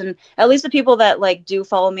it first, and at least the people that like do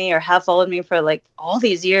follow me or have followed me for like all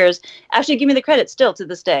these years actually give me the credit still to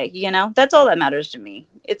this day. That's all that matters to me.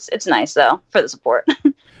 It's nice though for the support.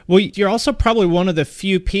 Well, you're also probably one of the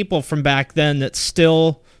few people from back then that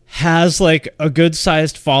still has like a good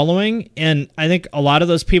sized following, and I think a lot of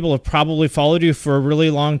those people have probably followed you for a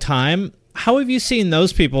really long time. How have you seen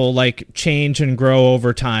those people like change and grow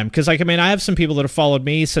over time? Because like, I mean, I have some people that have followed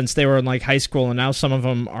me since they were in like high school, and now some of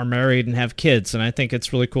them are married and have kids, and I think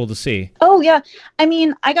it's really cool to see. Oh yeah, I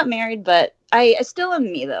mean, I got married, but I still am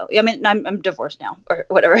me though. I mean, I'm divorced now or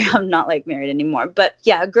whatever. I'm not like married anymore. But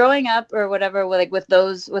yeah, growing up or whatever,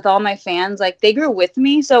 with all my fans, like they grew with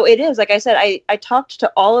me. So it is, like I said, I talked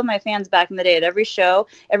to all of my fans back in the day at every show,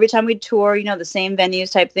 every time we'd tour, the same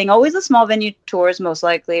venues type thing, always the small venue tours most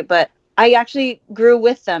likely. But I actually grew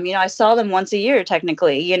with them. I saw them once a year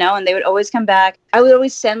technically, and they would always come back. I would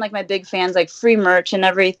always send like my big fans like free merch and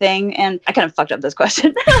everything. And I kind of fucked up this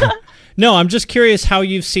question. No, I'm just curious how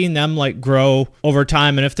you've seen them like grow over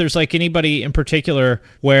time, and if there's like anybody in particular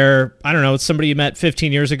where, I don't know, it's somebody you met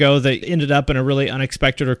 15 years ago that ended up in a really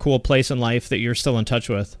unexpected or cool place in life that you're still in touch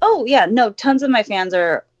with. Oh yeah, no, tons of my fans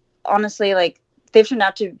are honestly like, they've turned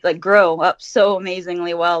out to like grow up so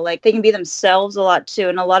amazingly well. Like they can be themselves a lot too.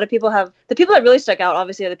 And a lot of people the people that really stuck out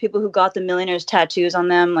obviously are the people who got the Millionaires tattoos on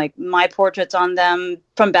them, like my portraits on them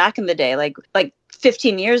from back in the day, like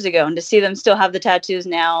 15 years ago. And to see them still have the tattoos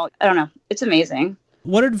now, I don't know. It's amazing.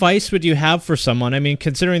 What advice would you have for someone? I mean,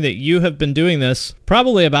 considering that you have been doing this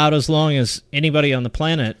probably about as long as anybody on the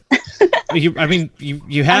planet. You have. I'm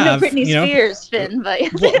no Britney Spears, Finn,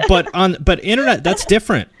 but internet, that's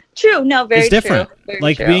different. True. No, very it's different. True. Very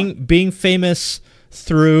like true. being famous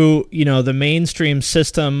through, the mainstream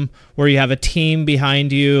system where you have a team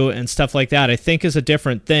behind you and stuff like that, I think is a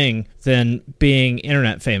different thing than being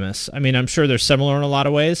internet famous. I mean, I'm sure they're similar in a lot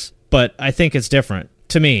of ways, but I think it's different.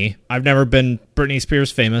 To me, I've never been Britney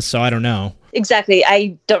Spears famous, so I don't know. Exactly.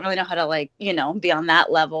 I don't really know how to be on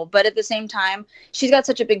that level. But at the same time, she's got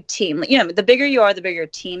such a big team. The bigger you are, the bigger your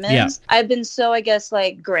team is. Yeah. I've been so, I guess,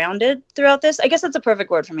 grounded throughout this. I guess that's a perfect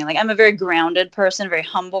word for me. I'm a very grounded person, very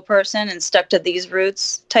humble person, and stuck to these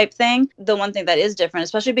roots type thing. The one thing that is different,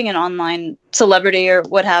 especially being an online celebrity or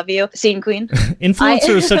what have you, scene queen.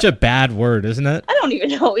 Influencer is such a bad word, isn't it? I don't even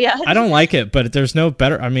know. Yeah. I don't like it, but there's no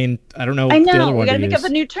better. I mean, I don't know. I know. The other one We got to to make use. up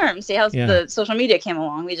a new term. See how the social media came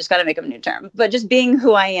along. We just got to make up a new term. But just being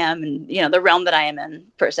who I am and, the realm that I am in,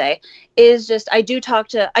 per se, is just, I get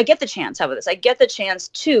the chance, how about this? I get the chance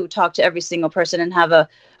to talk to every single person and have a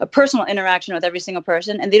personal interaction with every single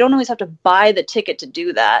person. And they don't always have to buy the ticket to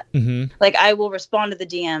do that. Mm-hmm. I will respond to the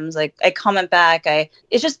DMs. I comment back.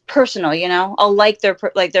 It's just personal, I'll like their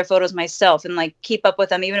photos myself and keep up with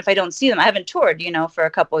them. Even if I don't see them, I haven't toured, for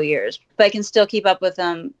a couple of years, but I can still keep up with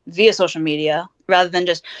them via social media rather than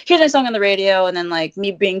just here's my song on the radio. And then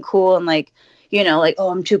me being cool and oh,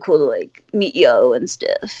 I'm too cool to meet yo and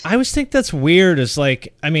stuff. I always think that's weird. Is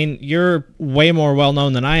you're way more well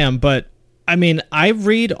known than I am, but I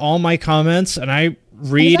read all my comments and I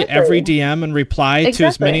read every DM and reply to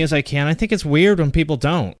as many as I can. I think it's weird when people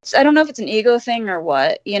don't. I don't know if it's an ego thing or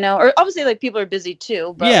what, or obviously people are busy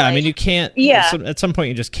too. But yeah, you can't. Yeah. At some point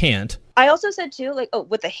you just can't. I also said too,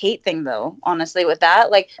 with the hate thing though, honestly, with that,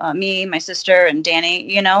 me, my sister and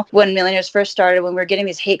Danny, when Millionaires first started, when we were getting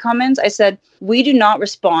these hate comments, I said, we do not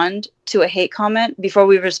respond to a hate comment before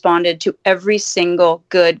we responded to every single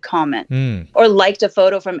good comment or liked a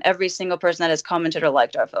photo from every single person that has commented or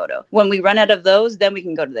liked our photo. When we run out of those, then we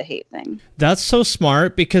can go to the hate thing. That's so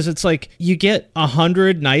smart because it's you get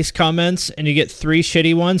 100 nice comments and you get 3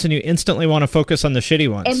 shitty ones and you instantly want to focus on the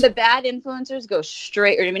shitty ones. And the bad influencers go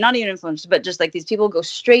straight, or not even influencers, but just these people go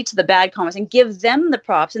straight to the bad comments and give them the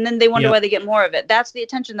props. And then they wonder why they get more of it. That's the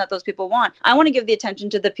attention that those people want. I want to give the attention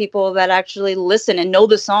to the people that actually listen and know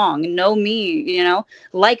the song and know me,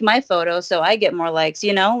 like my photo. So I get more likes,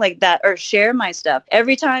 that, or share my stuff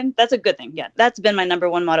every time. That's a good thing. Yeah. That's been my number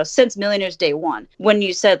one motto since Millionaires Day 1. When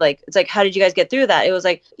you said it's how did you guys get through that? It was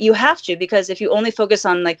you have to, because if you only focus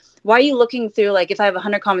on why are you looking through, if I have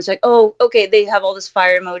 100 comments, oh, okay, they have all this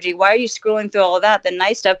fire emoji. Why are you scrolling through all of that, the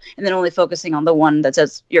nice stuff, and then only focusing on the one that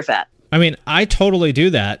says you're fat? I totally do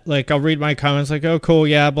that. I'll read my comments oh, cool,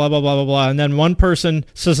 yeah, blah, blah, blah, blah, blah. And then one person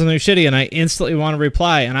says something shitty and I instantly want to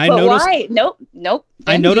reply. And I noticed... Why? Nope.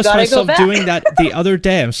 I noticed myself doing that the other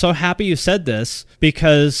day. I'm so happy you said this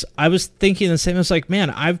because I was thinking the same. I was man,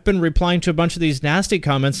 I've been replying to a bunch of these nasty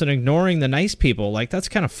comments and ignoring the nice people. That's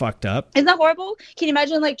kind of fucked up. Isn't that horrible? Can you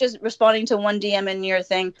imagine just responding to one DM in your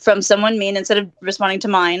thing from someone mean instead of responding to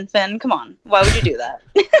mine? Then come on. Why would you do that?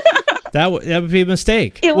 That would be a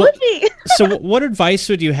mistake. It would be. So what advice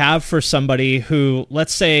would you have for somebody who,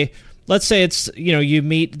 let's say it's, you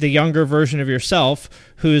meet the younger version of yourself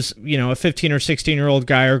who's, a 15 or 16-year-old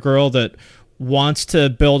guy or girl that wants to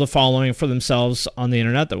build a following for themselves on the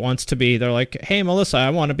internet, they're like, hey, Melissa, I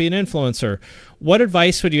want to be an influencer. What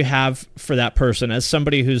advice would you have for that person as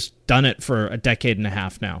somebody who's done it for a decade and a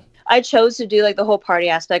half now? I chose to do the whole party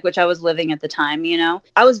aspect, which I was living at the time,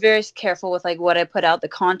 I was very careful with what I put out, the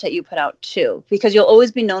content you put out too, because you'll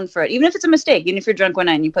always be known for it. Even if it's a mistake, even if you're drunk one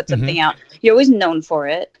night and you put something out, you're always known for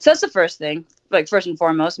it. So that's the first thing. First and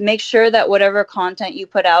foremost, make sure that whatever content you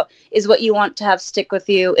put out is what you want to have stick with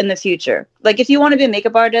you in the future. If you want to be a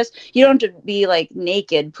makeup artist, you don't have to be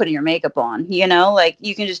naked putting your makeup on,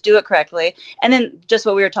 you can just do it correctly. And then just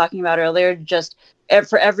what we were talking about earlier, just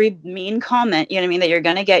for every mean comment, that you're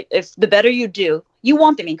going to get, if the better you do, you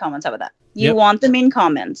want the mean comments. How about that? You want the mean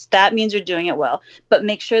comments. That means you're doing it well. But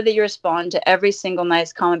make sure that you respond to every single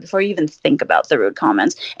nice comment before you even think about the rude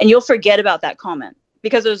comments. And you'll forget about that comment,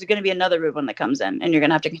 because there's going to be another rude one that comes in and you're going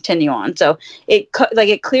to have to continue on. So it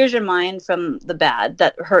clears your mind from the bad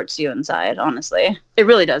that hurts you inside, honestly. It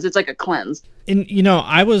really does. It's like a cleanse. And,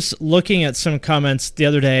 I was looking at some comments the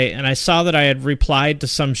other day and I saw that I had replied to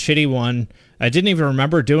some shitty one. I didn't even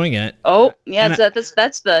remember doing it. Oh, yeah, that's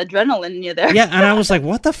the adrenaline in you there. Yeah, and I was like,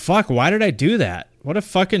 what the fuck? Why did I do that? What a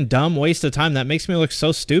fucking dumb waste of time. That makes me look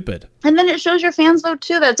so stupid. And then it shows your fans, though,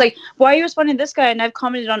 too. That's why are you responding to this guy? And I've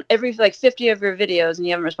commented on every 50 of your videos and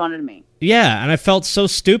you haven't responded to me. Yeah, and I felt so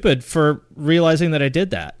stupid for realizing that I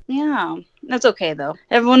did that. Yeah, that's okay, though.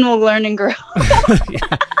 Everyone will learn and grow.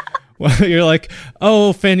 Yeah. Well, you're like,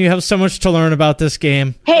 oh, Finn, you have so much to learn about this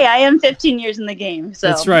game. Hey, I am 15 years in the game, so.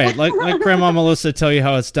 That's right. Like Grandma Melissa tell you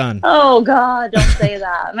how it's done. Oh, God, don't say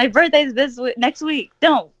that. My birthday's next week.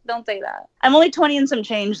 Don't say that. I'm only 20 and some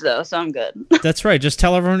change, though, so I'm good. That's right. Just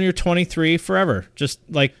tell everyone you're 23 forever. Just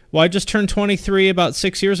I just turned 23 about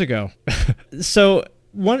 6 years ago. So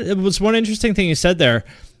it was one interesting thing you said there.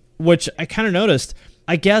 which I kind of noticed.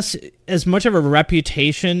 I guess as much of a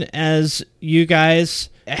reputation as you guys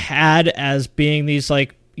had as being these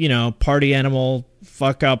like, you know, party animal,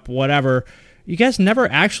 fuck up, whatever, you guys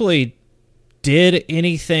never actually did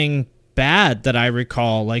anything bad that I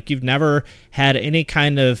recall. Like you've never had any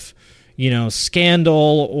kind of, you know,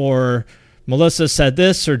 scandal or Melissa said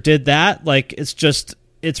this or did that. Like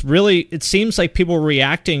it seems like people were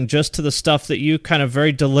reacting just to the stuff that you kind of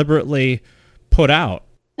very deliberately put out.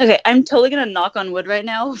 Okay, I'm totally going to knock on wood right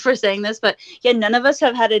now for saying this, but yeah, none of us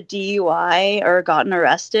have had a DUI or gotten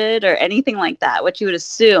arrested or anything like that, which you would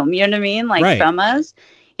assume, you know what I mean? Like from us.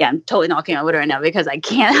 Yeah, I'm totally knocking on wood right now because I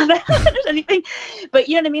can't have had anything. But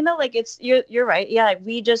you know what I mean though? Like you're right. Yeah,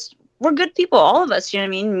 we're good people, all of us, you know what I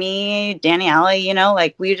mean? Me, Danny, Allie, you know,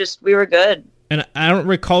 like we were good. And I don't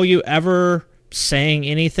recall you ever saying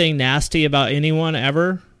anything nasty about anyone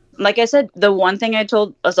ever. Like I said, the one thing I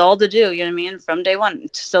told us all to do, you know what I mean, from day one,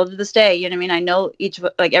 still to this day, you know what I mean? I know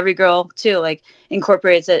every girl too, like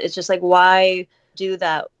incorporates it. It's just like, why do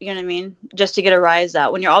that? You know what I mean? Just to get a rise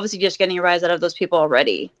out when you're obviously just getting a rise out of those people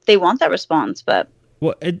already. They want that response, but.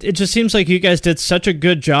 Well, it just seems like you guys did such a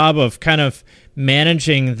good job of kind of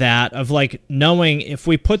managing that, of like knowing if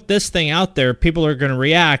we put this thing out there, people are going to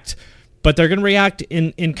react. But they're going to react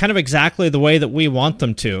in kind of exactly the way that we want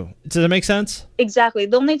them to. Does that make sense? Exactly.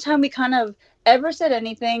 The only time we kind of ever said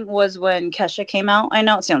anything was when Kesha came out. I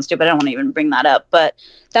know it sounds stupid. I don't want to even bring that up. But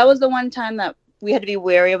that was the one time that we had to be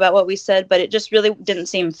wary about what we said. But it just really didn't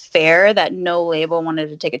seem fair that no label wanted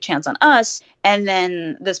to take a chance on us. And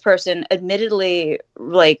then this person admittedly,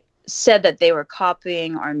 like, said that they were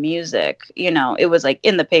copying our music. You know, it was like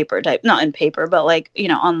in the paper type, not in paper, but like, you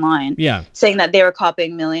know, online. Yeah. Saying that they were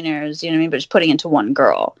copying Millionaires, you know what I mean, but just putting it into one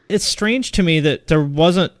girl. It's strange to me that there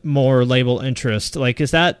wasn't more label interest. Like,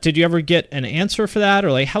 did you ever get an answer for that?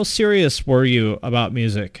 Or like, how serious were you about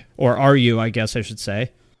music? Or are you, I guess I should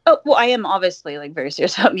say? Oh, well, I am obviously like very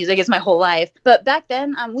serious about music. It's my whole life. But back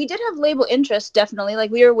then, we did have label interest, definitely. Like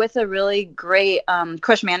we were with a really great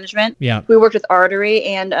Crush Management. Yeah. We worked with Artery,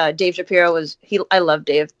 and Dave Shapiro I love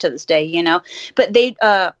Dave to this day, you know. But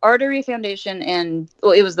Artery Foundation, and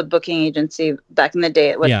well, it was the booking agency back in the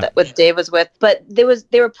day with Dave was with. But they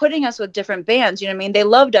were putting us with different bands, you know what I mean? They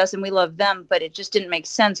loved us and we loved them, but it just didn't make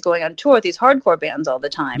sense going on tour with these hardcore bands all the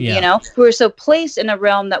time, you know? We were so placed in a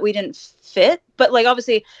realm that we didn't fit. But like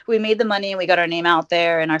obviously we made the money and we got our name out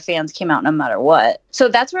there and our fans came out no matter what. So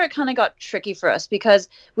that's where it kind of got tricky for us because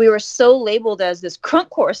we were so labeled as this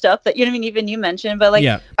crunkcore stuff that, you know what I mean, even you mentioned. But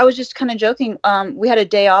like I was just kind of joking. We had a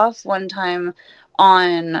day off one time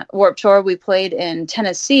on Warped Tour. We played in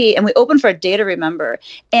Tennessee and we opened for A Day to Remember,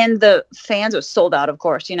 and the fans, it was sold out, of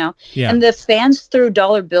course, you know, and the fans threw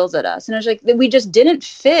dollar bills at us, and it was like we just didn't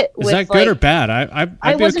fit. Is that good or bad?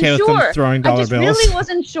 I'd be okay with them throwing dollar bills. I just really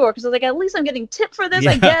wasn't sure because I was like, at least I'm getting tipped for this,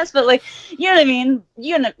 I guess. But like, you know what I mean?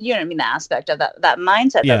 You know what I mean? The aspect of that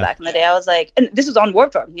mindset back in the day. I was like, and this was on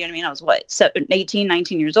Warped Tour. You know what I mean? I was 18,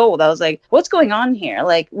 19 years old. I was like, what's going on here?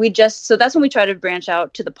 Like so that's when we tried to branch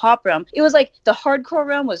out to the pop realm. It was like the hardcore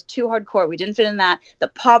realm was too hardcore. We didn't fit in that. The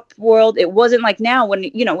pop world, it wasn't like now when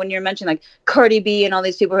you're mentioning like Cardi B and all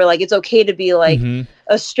these people who are like, it's okay to be like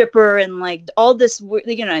a stripper and like all this,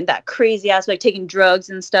 you know, and that crazy aspect, taking drugs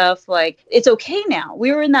and stuff. Like it's okay now.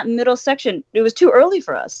 We were in that middle section. It was too early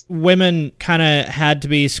for us. Women kind of had to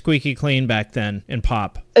be squeaky clean back then in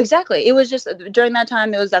pop. Exactly. It was just during that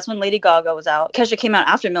time. That's when Lady Gaga was out. Kesha came out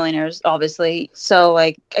after Millionaires, obviously. So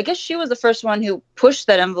like, I guess she was the first one who pushed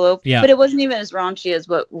that envelope. Yeah. But it wasn't even as raunchy as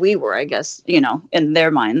what we were, I guess, you know, in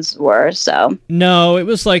their minds were. So no, it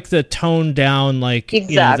was like the toned down, like you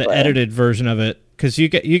know, the edited version of it. Because you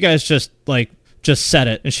guys just said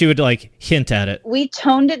it, and she would like hint at it. We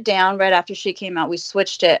toned it down right after she came out. We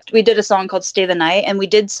switched it. We did a song called Stay the Night, and we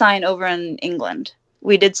did sign over in England.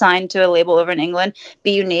 We did sign to a label over in England,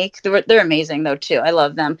 Be Unique. They're amazing, though, too. I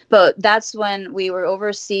love them. But that's when we were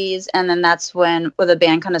overseas, and then that's when the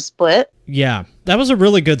band kind of split. Yeah, that was a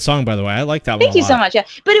really good song, by the way. I like that one a lot. Thank you so much, yeah.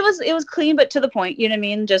 But it was clean, but to the point, you know what I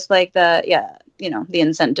mean? Just like you know, the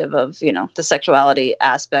incentive of, you know, the sexuality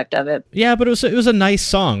aspect of it. Yeah, but it was a nice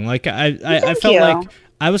song. Like, I felt like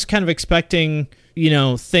I was kind of expecting, you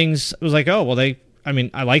know, things. It was like, oh, well,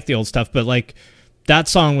 I like the old stuff, but like, that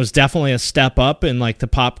song was definitely a step up in like the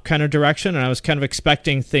pop kind of direction, and I was kind of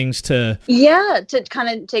expecting things to kind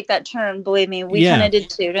of take that turn. Believe me, we kind of did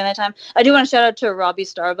too during that time. I do want to shout out to Robbie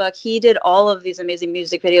Starbuck. He did all of these amazing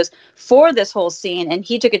music videos for this whole scene, and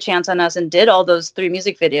he took a chance on us and did all those 3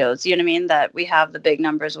 music videos. You know what I mean? That we have the big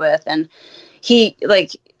numbers with, and he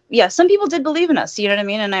like yeah, some people did believe in us, you know what I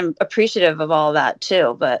mean? And I'm appreciative of all that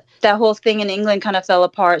too. But that whole thing in England kind of fell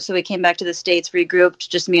apart. So we came back to the States, regrouped,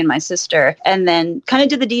 just me and my sister, and then kind of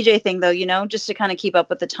did the DJ thing though, you know, just to kind of keep up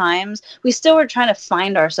with the times. We still were trying to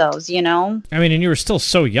find ourselves, you know? I mean, and you were still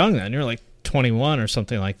so young then. You were like 21 or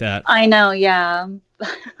something like that. I know, yeah.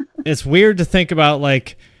 It's weird to think about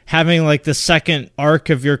like having like the second arc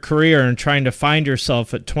of your career and trying to find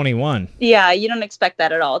yourself at 21. Yeah, you don't expect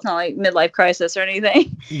that at all. It's not like midlife crisis or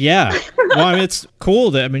anything. Yeah. Well, I mean, it's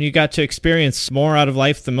cool that, I mean, you got to experience more out of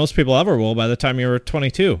life than most people ever will by the time you were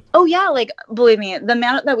 22. Oh, yeah. Like, believe me, the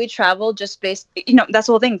amount that we traveled just based, you know, that's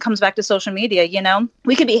the whole thing. It comes back to social media, you know?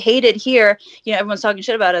 We could be hated here. You know, everyone's talking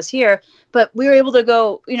shit about us here. But we were able to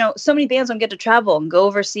go, you know, so many bands don't get to travel and go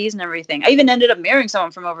overseas and everything. I even ended up marrying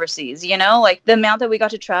someone from overseas, you know, like the amount that we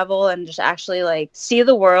got to travel and just actually like see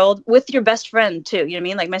the world with your best friend too. You know what I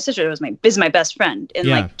mean? Like my sister is my best friend. And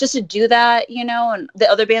like just to do that, you know, and the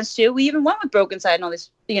other bands too. We even went with Broken Side and all these,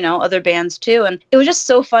 you know, other bands too. And it was just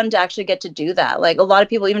so fun to actually get to do that. Like a lot of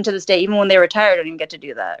people, even to this day, even when they retire, don't even get to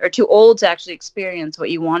do that or too old to actually experience what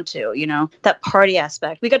you want to, you know, that party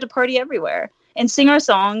aspect. We got to party everywhere. And sing our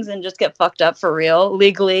songs and just get fucked up for real,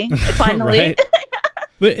 legally, finally.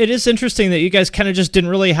 But it is interesting that you guys kind of just didn't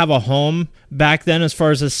really have a home back then as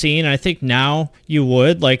far as a scene. I think now you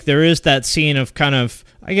would. Like, there is that scene of kind of,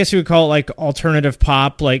 I guess you would call it like alternative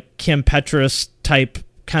pop, like Kim Petras type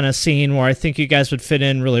kind of scene where I think you guys would fit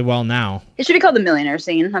in really well now. It should be called the Millionaire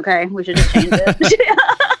scene, okay? We should just change it.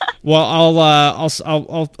 Well,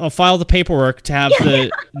 I'll file the paperwork to have the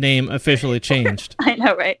name officially changed. I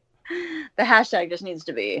know, right? The hashtag just needs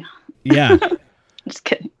to be. Yeah. Just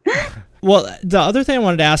kidding. Well, the other thing I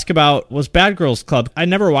wanted to ask about was Bad Girls Club. I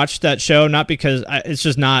never watched that show, not because it's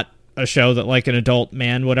just not a show that like an adult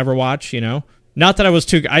man would ever watch, you know? Not that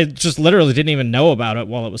I just literally didn't even know about it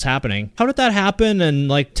while it was happening. How did that happen? And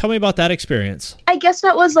like, tell me about that experience. I guess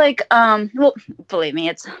that was like, well, believe me,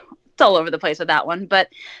 it's all over the place with that one. But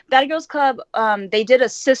Bad Girls Club, they did a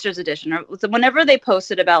sisters edition. Whenever they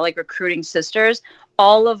posted about like recruiting sisters,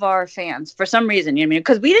 all of our fans, for some reason, you know what I mean?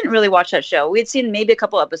 Because we didn't really watch that show. We had seen maybe a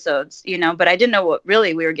couple episodes, you know, but I didn't know what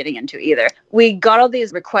really we were getting into either. We got all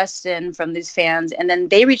these requests in from these fans, and then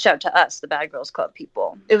they reached out to us, the Bad Girls Club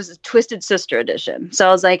people. It was a Twisted Sister edition. So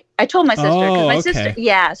I was like, I told my sister, because my sister,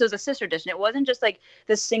 yeah, so it was a sister edition. It wasn't just like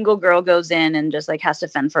the single girl goes in and just like has to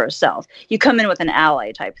fend for herself. You come in with an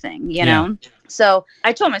ally type thing, you know? So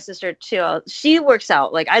I told my sister too, she works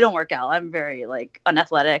out. Like I don't work out. I'm very like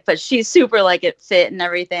unathletic, but she's super like it fit and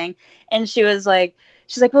everything. And she's like,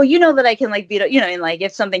 well, you know that I can like beat up, you know, and like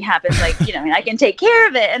if something happens, like, you know, I can take care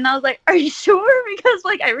of it. And I was like, are you sure? Because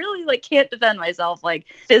like, I really like can't defend myself like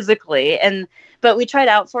physically. But we tried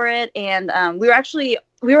out for it. And we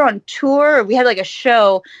were on tour. We had like a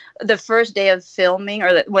show the first day of filming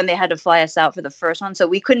or when they had to fly us out for the first one. So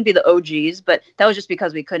we couldn't be the OGs, but that was just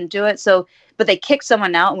because we couldn't do it. So, but they kicked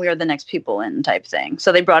someone out and we were the next people in type thing.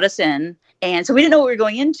 So they brought us in. And so we didn't know what we were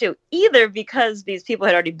going into either because these people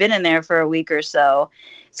had already been in there for a week or so.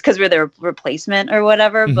 It's because we're their replacement or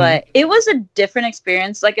whatever. Mm-hmm. But it was a different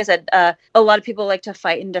experience. Like I said, a lot of people like to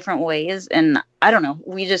fight in different ways. And I don't know.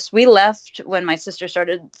 We left when my sister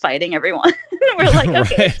started fighting everyone. We're like,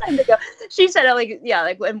 okay, it's time to go. She said,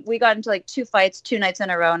 like when we got into like 2 fights 2 nights in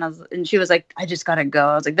a row, and she was like, I just gotta go.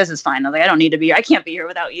 I was like, this is fine. I was like, I don't need to be here. I can't be here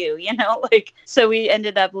without you, you know? Like, so we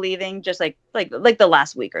ended up leaving just like the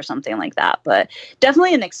last week or something like that. But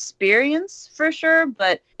definitely an experience for sure.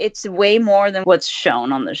 But it's way more than what's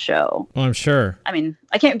shown on the show. Well, I'm sure. I mean,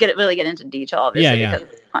 I can't really get into detail, obviously, because of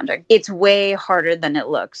the contract. It's way harder than it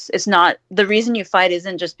looks. It's not, the reason you fight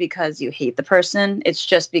isn't just because you hate the person. It's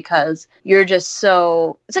just because you're just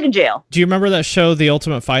so, it's like a jail. Do you remember that show, The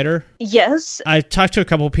Ultimate Fighter? Yes. I talked to a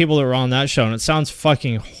couple of people that were on that show, and it sounds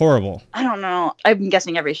fucking horrible. I don't know. I'm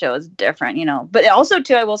guessing every show is different, you know. But also,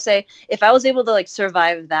 too, I will say, if I was able to, like,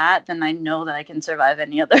 survive that, then I know that I can survive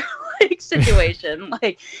any other, like, situation.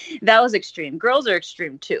 Like, that was extreme. Girls are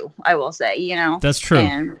extreme, too, I will say, you know. That's true.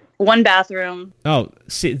 And one bathroom. Oh,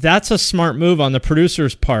 see, that's a smart move on the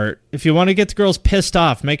producer's part. If you want to get the girls pissed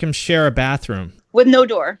off, make them share a bathroom. With no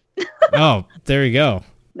door. Oh, there you go.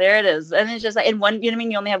 There it is. And it's just like, in one, you know what I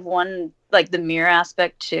mean? You only have one, like the mirror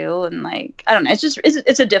aspect too. And like, I don't know.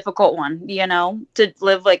 It's a difficult one, you know, to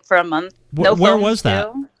live like for a month. No where was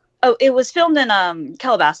that? Too. Oh, it was filmed in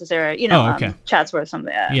Calabasas area, you know, Chatsworth,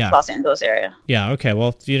 something, Los Angeles area. Yeah, okay.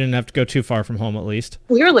 Well, you didn't have to go too far from home, at least.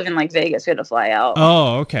 We were living like Vegas. We had to fly out.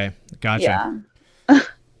 Oh, okay. Gotcha. Yeah.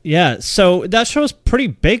 Yeah, so that show's pretty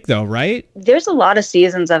big, though, right? There's a lot of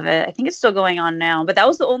seasons of it. I think it's still going on now, but that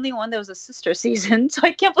was the only one that was a sister season, so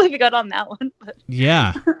I can't believe we got on that one. But.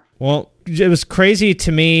 Yeah. Well, it was crazy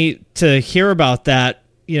to me to hear about that.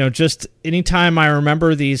 Just anytime I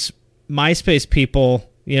remember these MySpace people,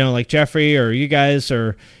 like Jeffrey or you guys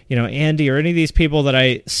or, Andy or any of these people that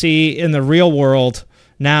I see in the real world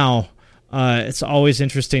now, it's always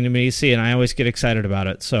interesting to me to see, and I always get excited about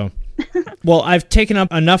it. So, well, I've taken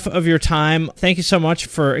up enough of your time. Thank you so much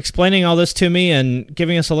for explaining all this to me and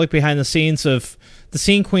giving us a look behind the scenes of the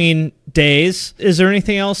Scene Queen days. Is there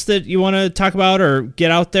anything else that you want to talk about or get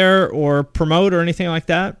out there or promote or anything like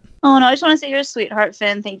that? Oh, no, I just want to say you're a sweetheart,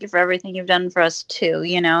 Finn. Thank you for everything you've done for us, too,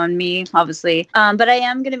 and me, obviously. But I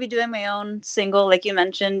am going to be doing my own single, like you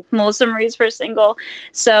mentioned, Melissa Marie's first single.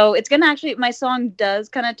 So it's going to actually, my song does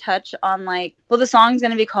kind of touch on, the song's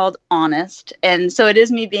going to be called Honest. And so it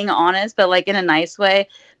is me being honest, but, in a nice way.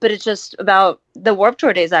 But it's just about the Warped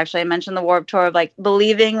Tour days, actually. I mentioned the Warped Tour of,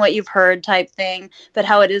 believing what you've heard type thing, but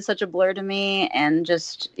how it is such a blur to me. And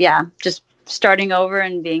just starting over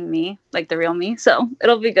and being me, the real me. So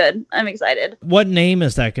it'll be good. I'm excited. What name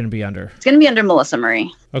is that going to be under? It's going to be under Melissa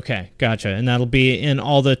Marie. Okay, gotcha. And that'll be in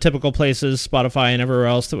all the typical places, Spotify and everywhere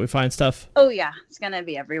else that we find stuff? Oh, yeah. It's going to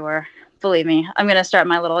be everywhere. Believe me. I'm going to start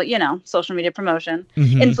my little, social media promotion.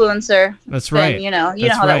 Influencer. That's right. Thing, you know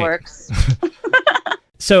how that works.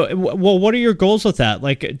 So, well, what are your goals with that?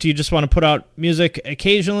 Do you just want to put out music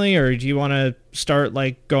occasionally, or do you want to start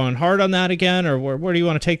going hard on that again, or where do you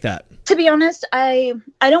want to take that? To be honest, I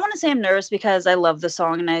don't want to say I'm nervous because I love the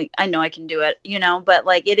song and I know I can do it, but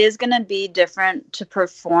it is going to be different to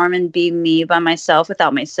perform and be me by myself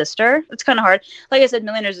without my sister. It's kind of hard. Like I said,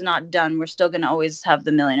 Millionaires is not done. We're still going to always have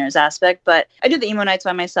the Millionaires aspect, but I do the emo nights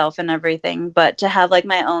by myself and everything. But to have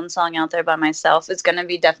my own song out there by myself, it's going to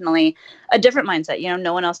be definitely a different mindset.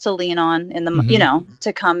 No one else to lean on in the,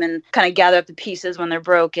 to come and kind of gather up the pieces when they're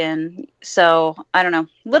broken. So I don't know,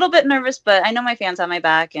 a little bit nervous, but I know my fans have my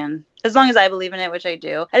back, and as long as I believe in it, which I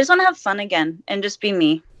do, I just want to have fun again and just be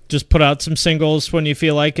me. Just put out some singles when you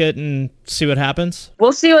feel like it and see what happens?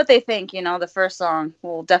 We'll see what they think. The first song,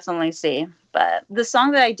 we'll definitely see. But the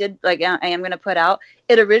song that I did, I am going to put out,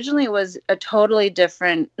 it originally was a totally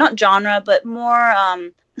different, not genre, but more,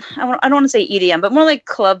 I don't want to say EDM, but more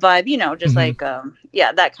club vibe, just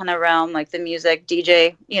that kind of realm, the music,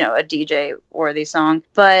 DJ, a DJ worthy song.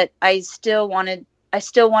 But I still wanted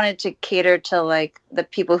to cater to the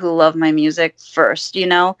people who love my music first,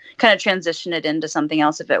 kind of transition it into something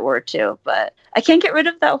else if it were to. But I can't get rid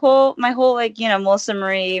of my whole Melissa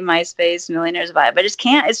Marie, MySpace, Millionaires vibe. I just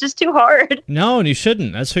can't. It's just too hard. No, and you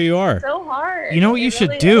shouldn't. That's who you are. It's so hard. You know what you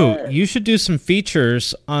should do? You should do some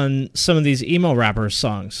features on some of these emo rappers'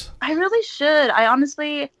 songs. I really should. I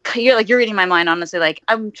honestly, you're reading my mind, honestly.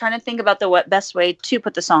 I'm trying to think about the best way to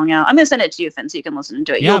put the song out. I'm going to send it to you, Finn, so you can listen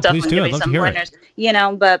to it. Yeah, You'll definitely please do. give me some pointers,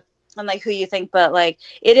 it. But on who you think, but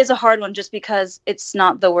it is a hard one just because it's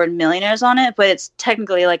not the word Millionaires on it, but it's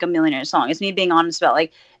technically a Millionaire song. It's me being honest about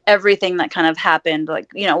everything that kind of happened,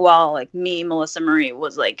 while me, Melissa Marie,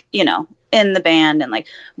 was in the band, and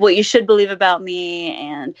what you should believe about me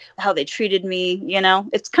and how they treated me.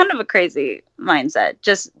 It's kind of a crazy mindset,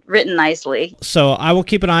 just written nicely. So I will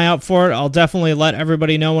keep an eye out for it. I'll definitely let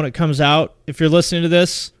everybody know when it comes out. If you're listening to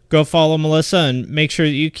this, go follow Melissa and make sure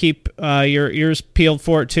that you keep your ears peeled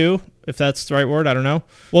for it too, if that's the right word. I don't know.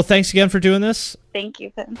 Well, thanks again for doing this. Thank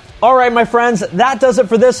you, Finn. All right, my friends, that does it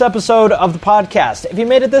for this episode of the podcast. If you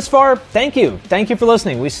made it this far, thank you. Thank you for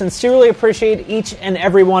listening. We sincerely appreciate each and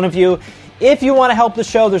every one of you. If you want to help the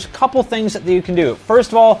show, there's a couple things that you can do.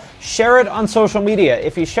 First of all, share it on social media.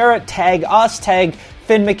 If you share it, tag us, tag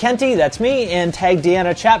Finn McKenty, that's me, and tag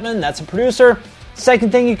Deanna Chapman, that's a producer.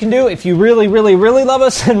 Second thing you can do, if you really, really, really love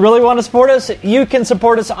us and really want to support us, you can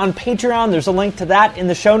support us on Patreon. There's a link to that in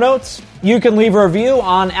the show notes. You can leave a review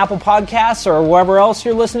on Apple Podcasts or wherever else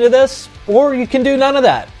you're listening to this, or you can do none of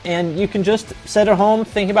that. And you can just sit at home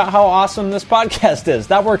thinking about how awesome this podcast is.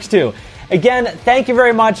 That works too. Again, thank you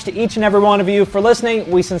very much to each and every one of you for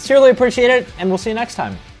listening. We sincerely appreciate it, and we'll see you next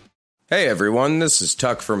time. Hey everyone, this is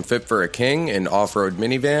Tuck from Fit for a King, an off-road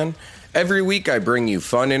minivan. Every week I bring you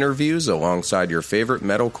fun interviews alongside your favorite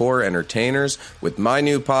metalcore entertainers with my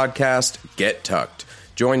new podcast, Get Tucked.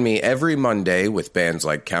 Join me every Monday with bands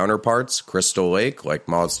like Counterparts, Crystal Lake, like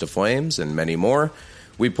Moths to Flames, and many more.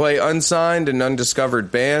 We play unsigned and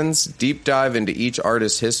undiscovered bands, deep dive into each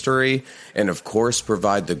artist's history, and of course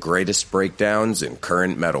provide the greatest breakdowns in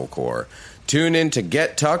current metalcore. Tune in to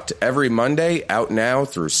Get Tucked every Monday, out now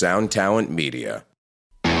through Sound Talent Media.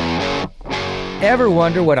 Ever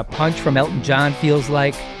wonder what a punch from Elton John feels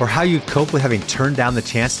like? Or how you'd cope with having turned down the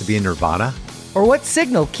chance to be in Nirvana? Or what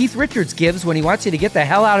signal Keith Richards gives when he wants you to get the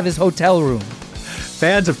hell out of his hotel room?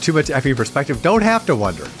 Fans of Too Much Effing Perspective don't have to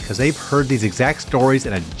wonder, because they've heard these exact stories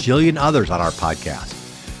and a jillion others on our podcast.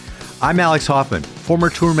 I'm Alex Hoffman, former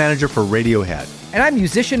tour manager for Radiohead. And I'm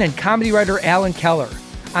musician and comedy writer Alan Keller.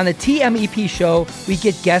 On the TMEP show, we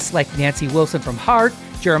get guests like Nancy Wilson from Heart,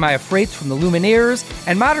 Jeremiah Freites from the Lumineers,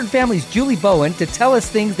 and Modern Family's Julie Bowen to tell us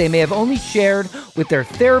things they may have only shared with their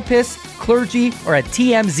therapist, clergy, or a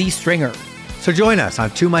TMZ stringer. So join us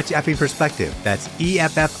on Too Much Effing Perspective. That's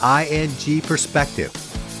EFFING Perspective.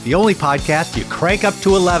 The only podcast you crank up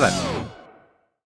to 11.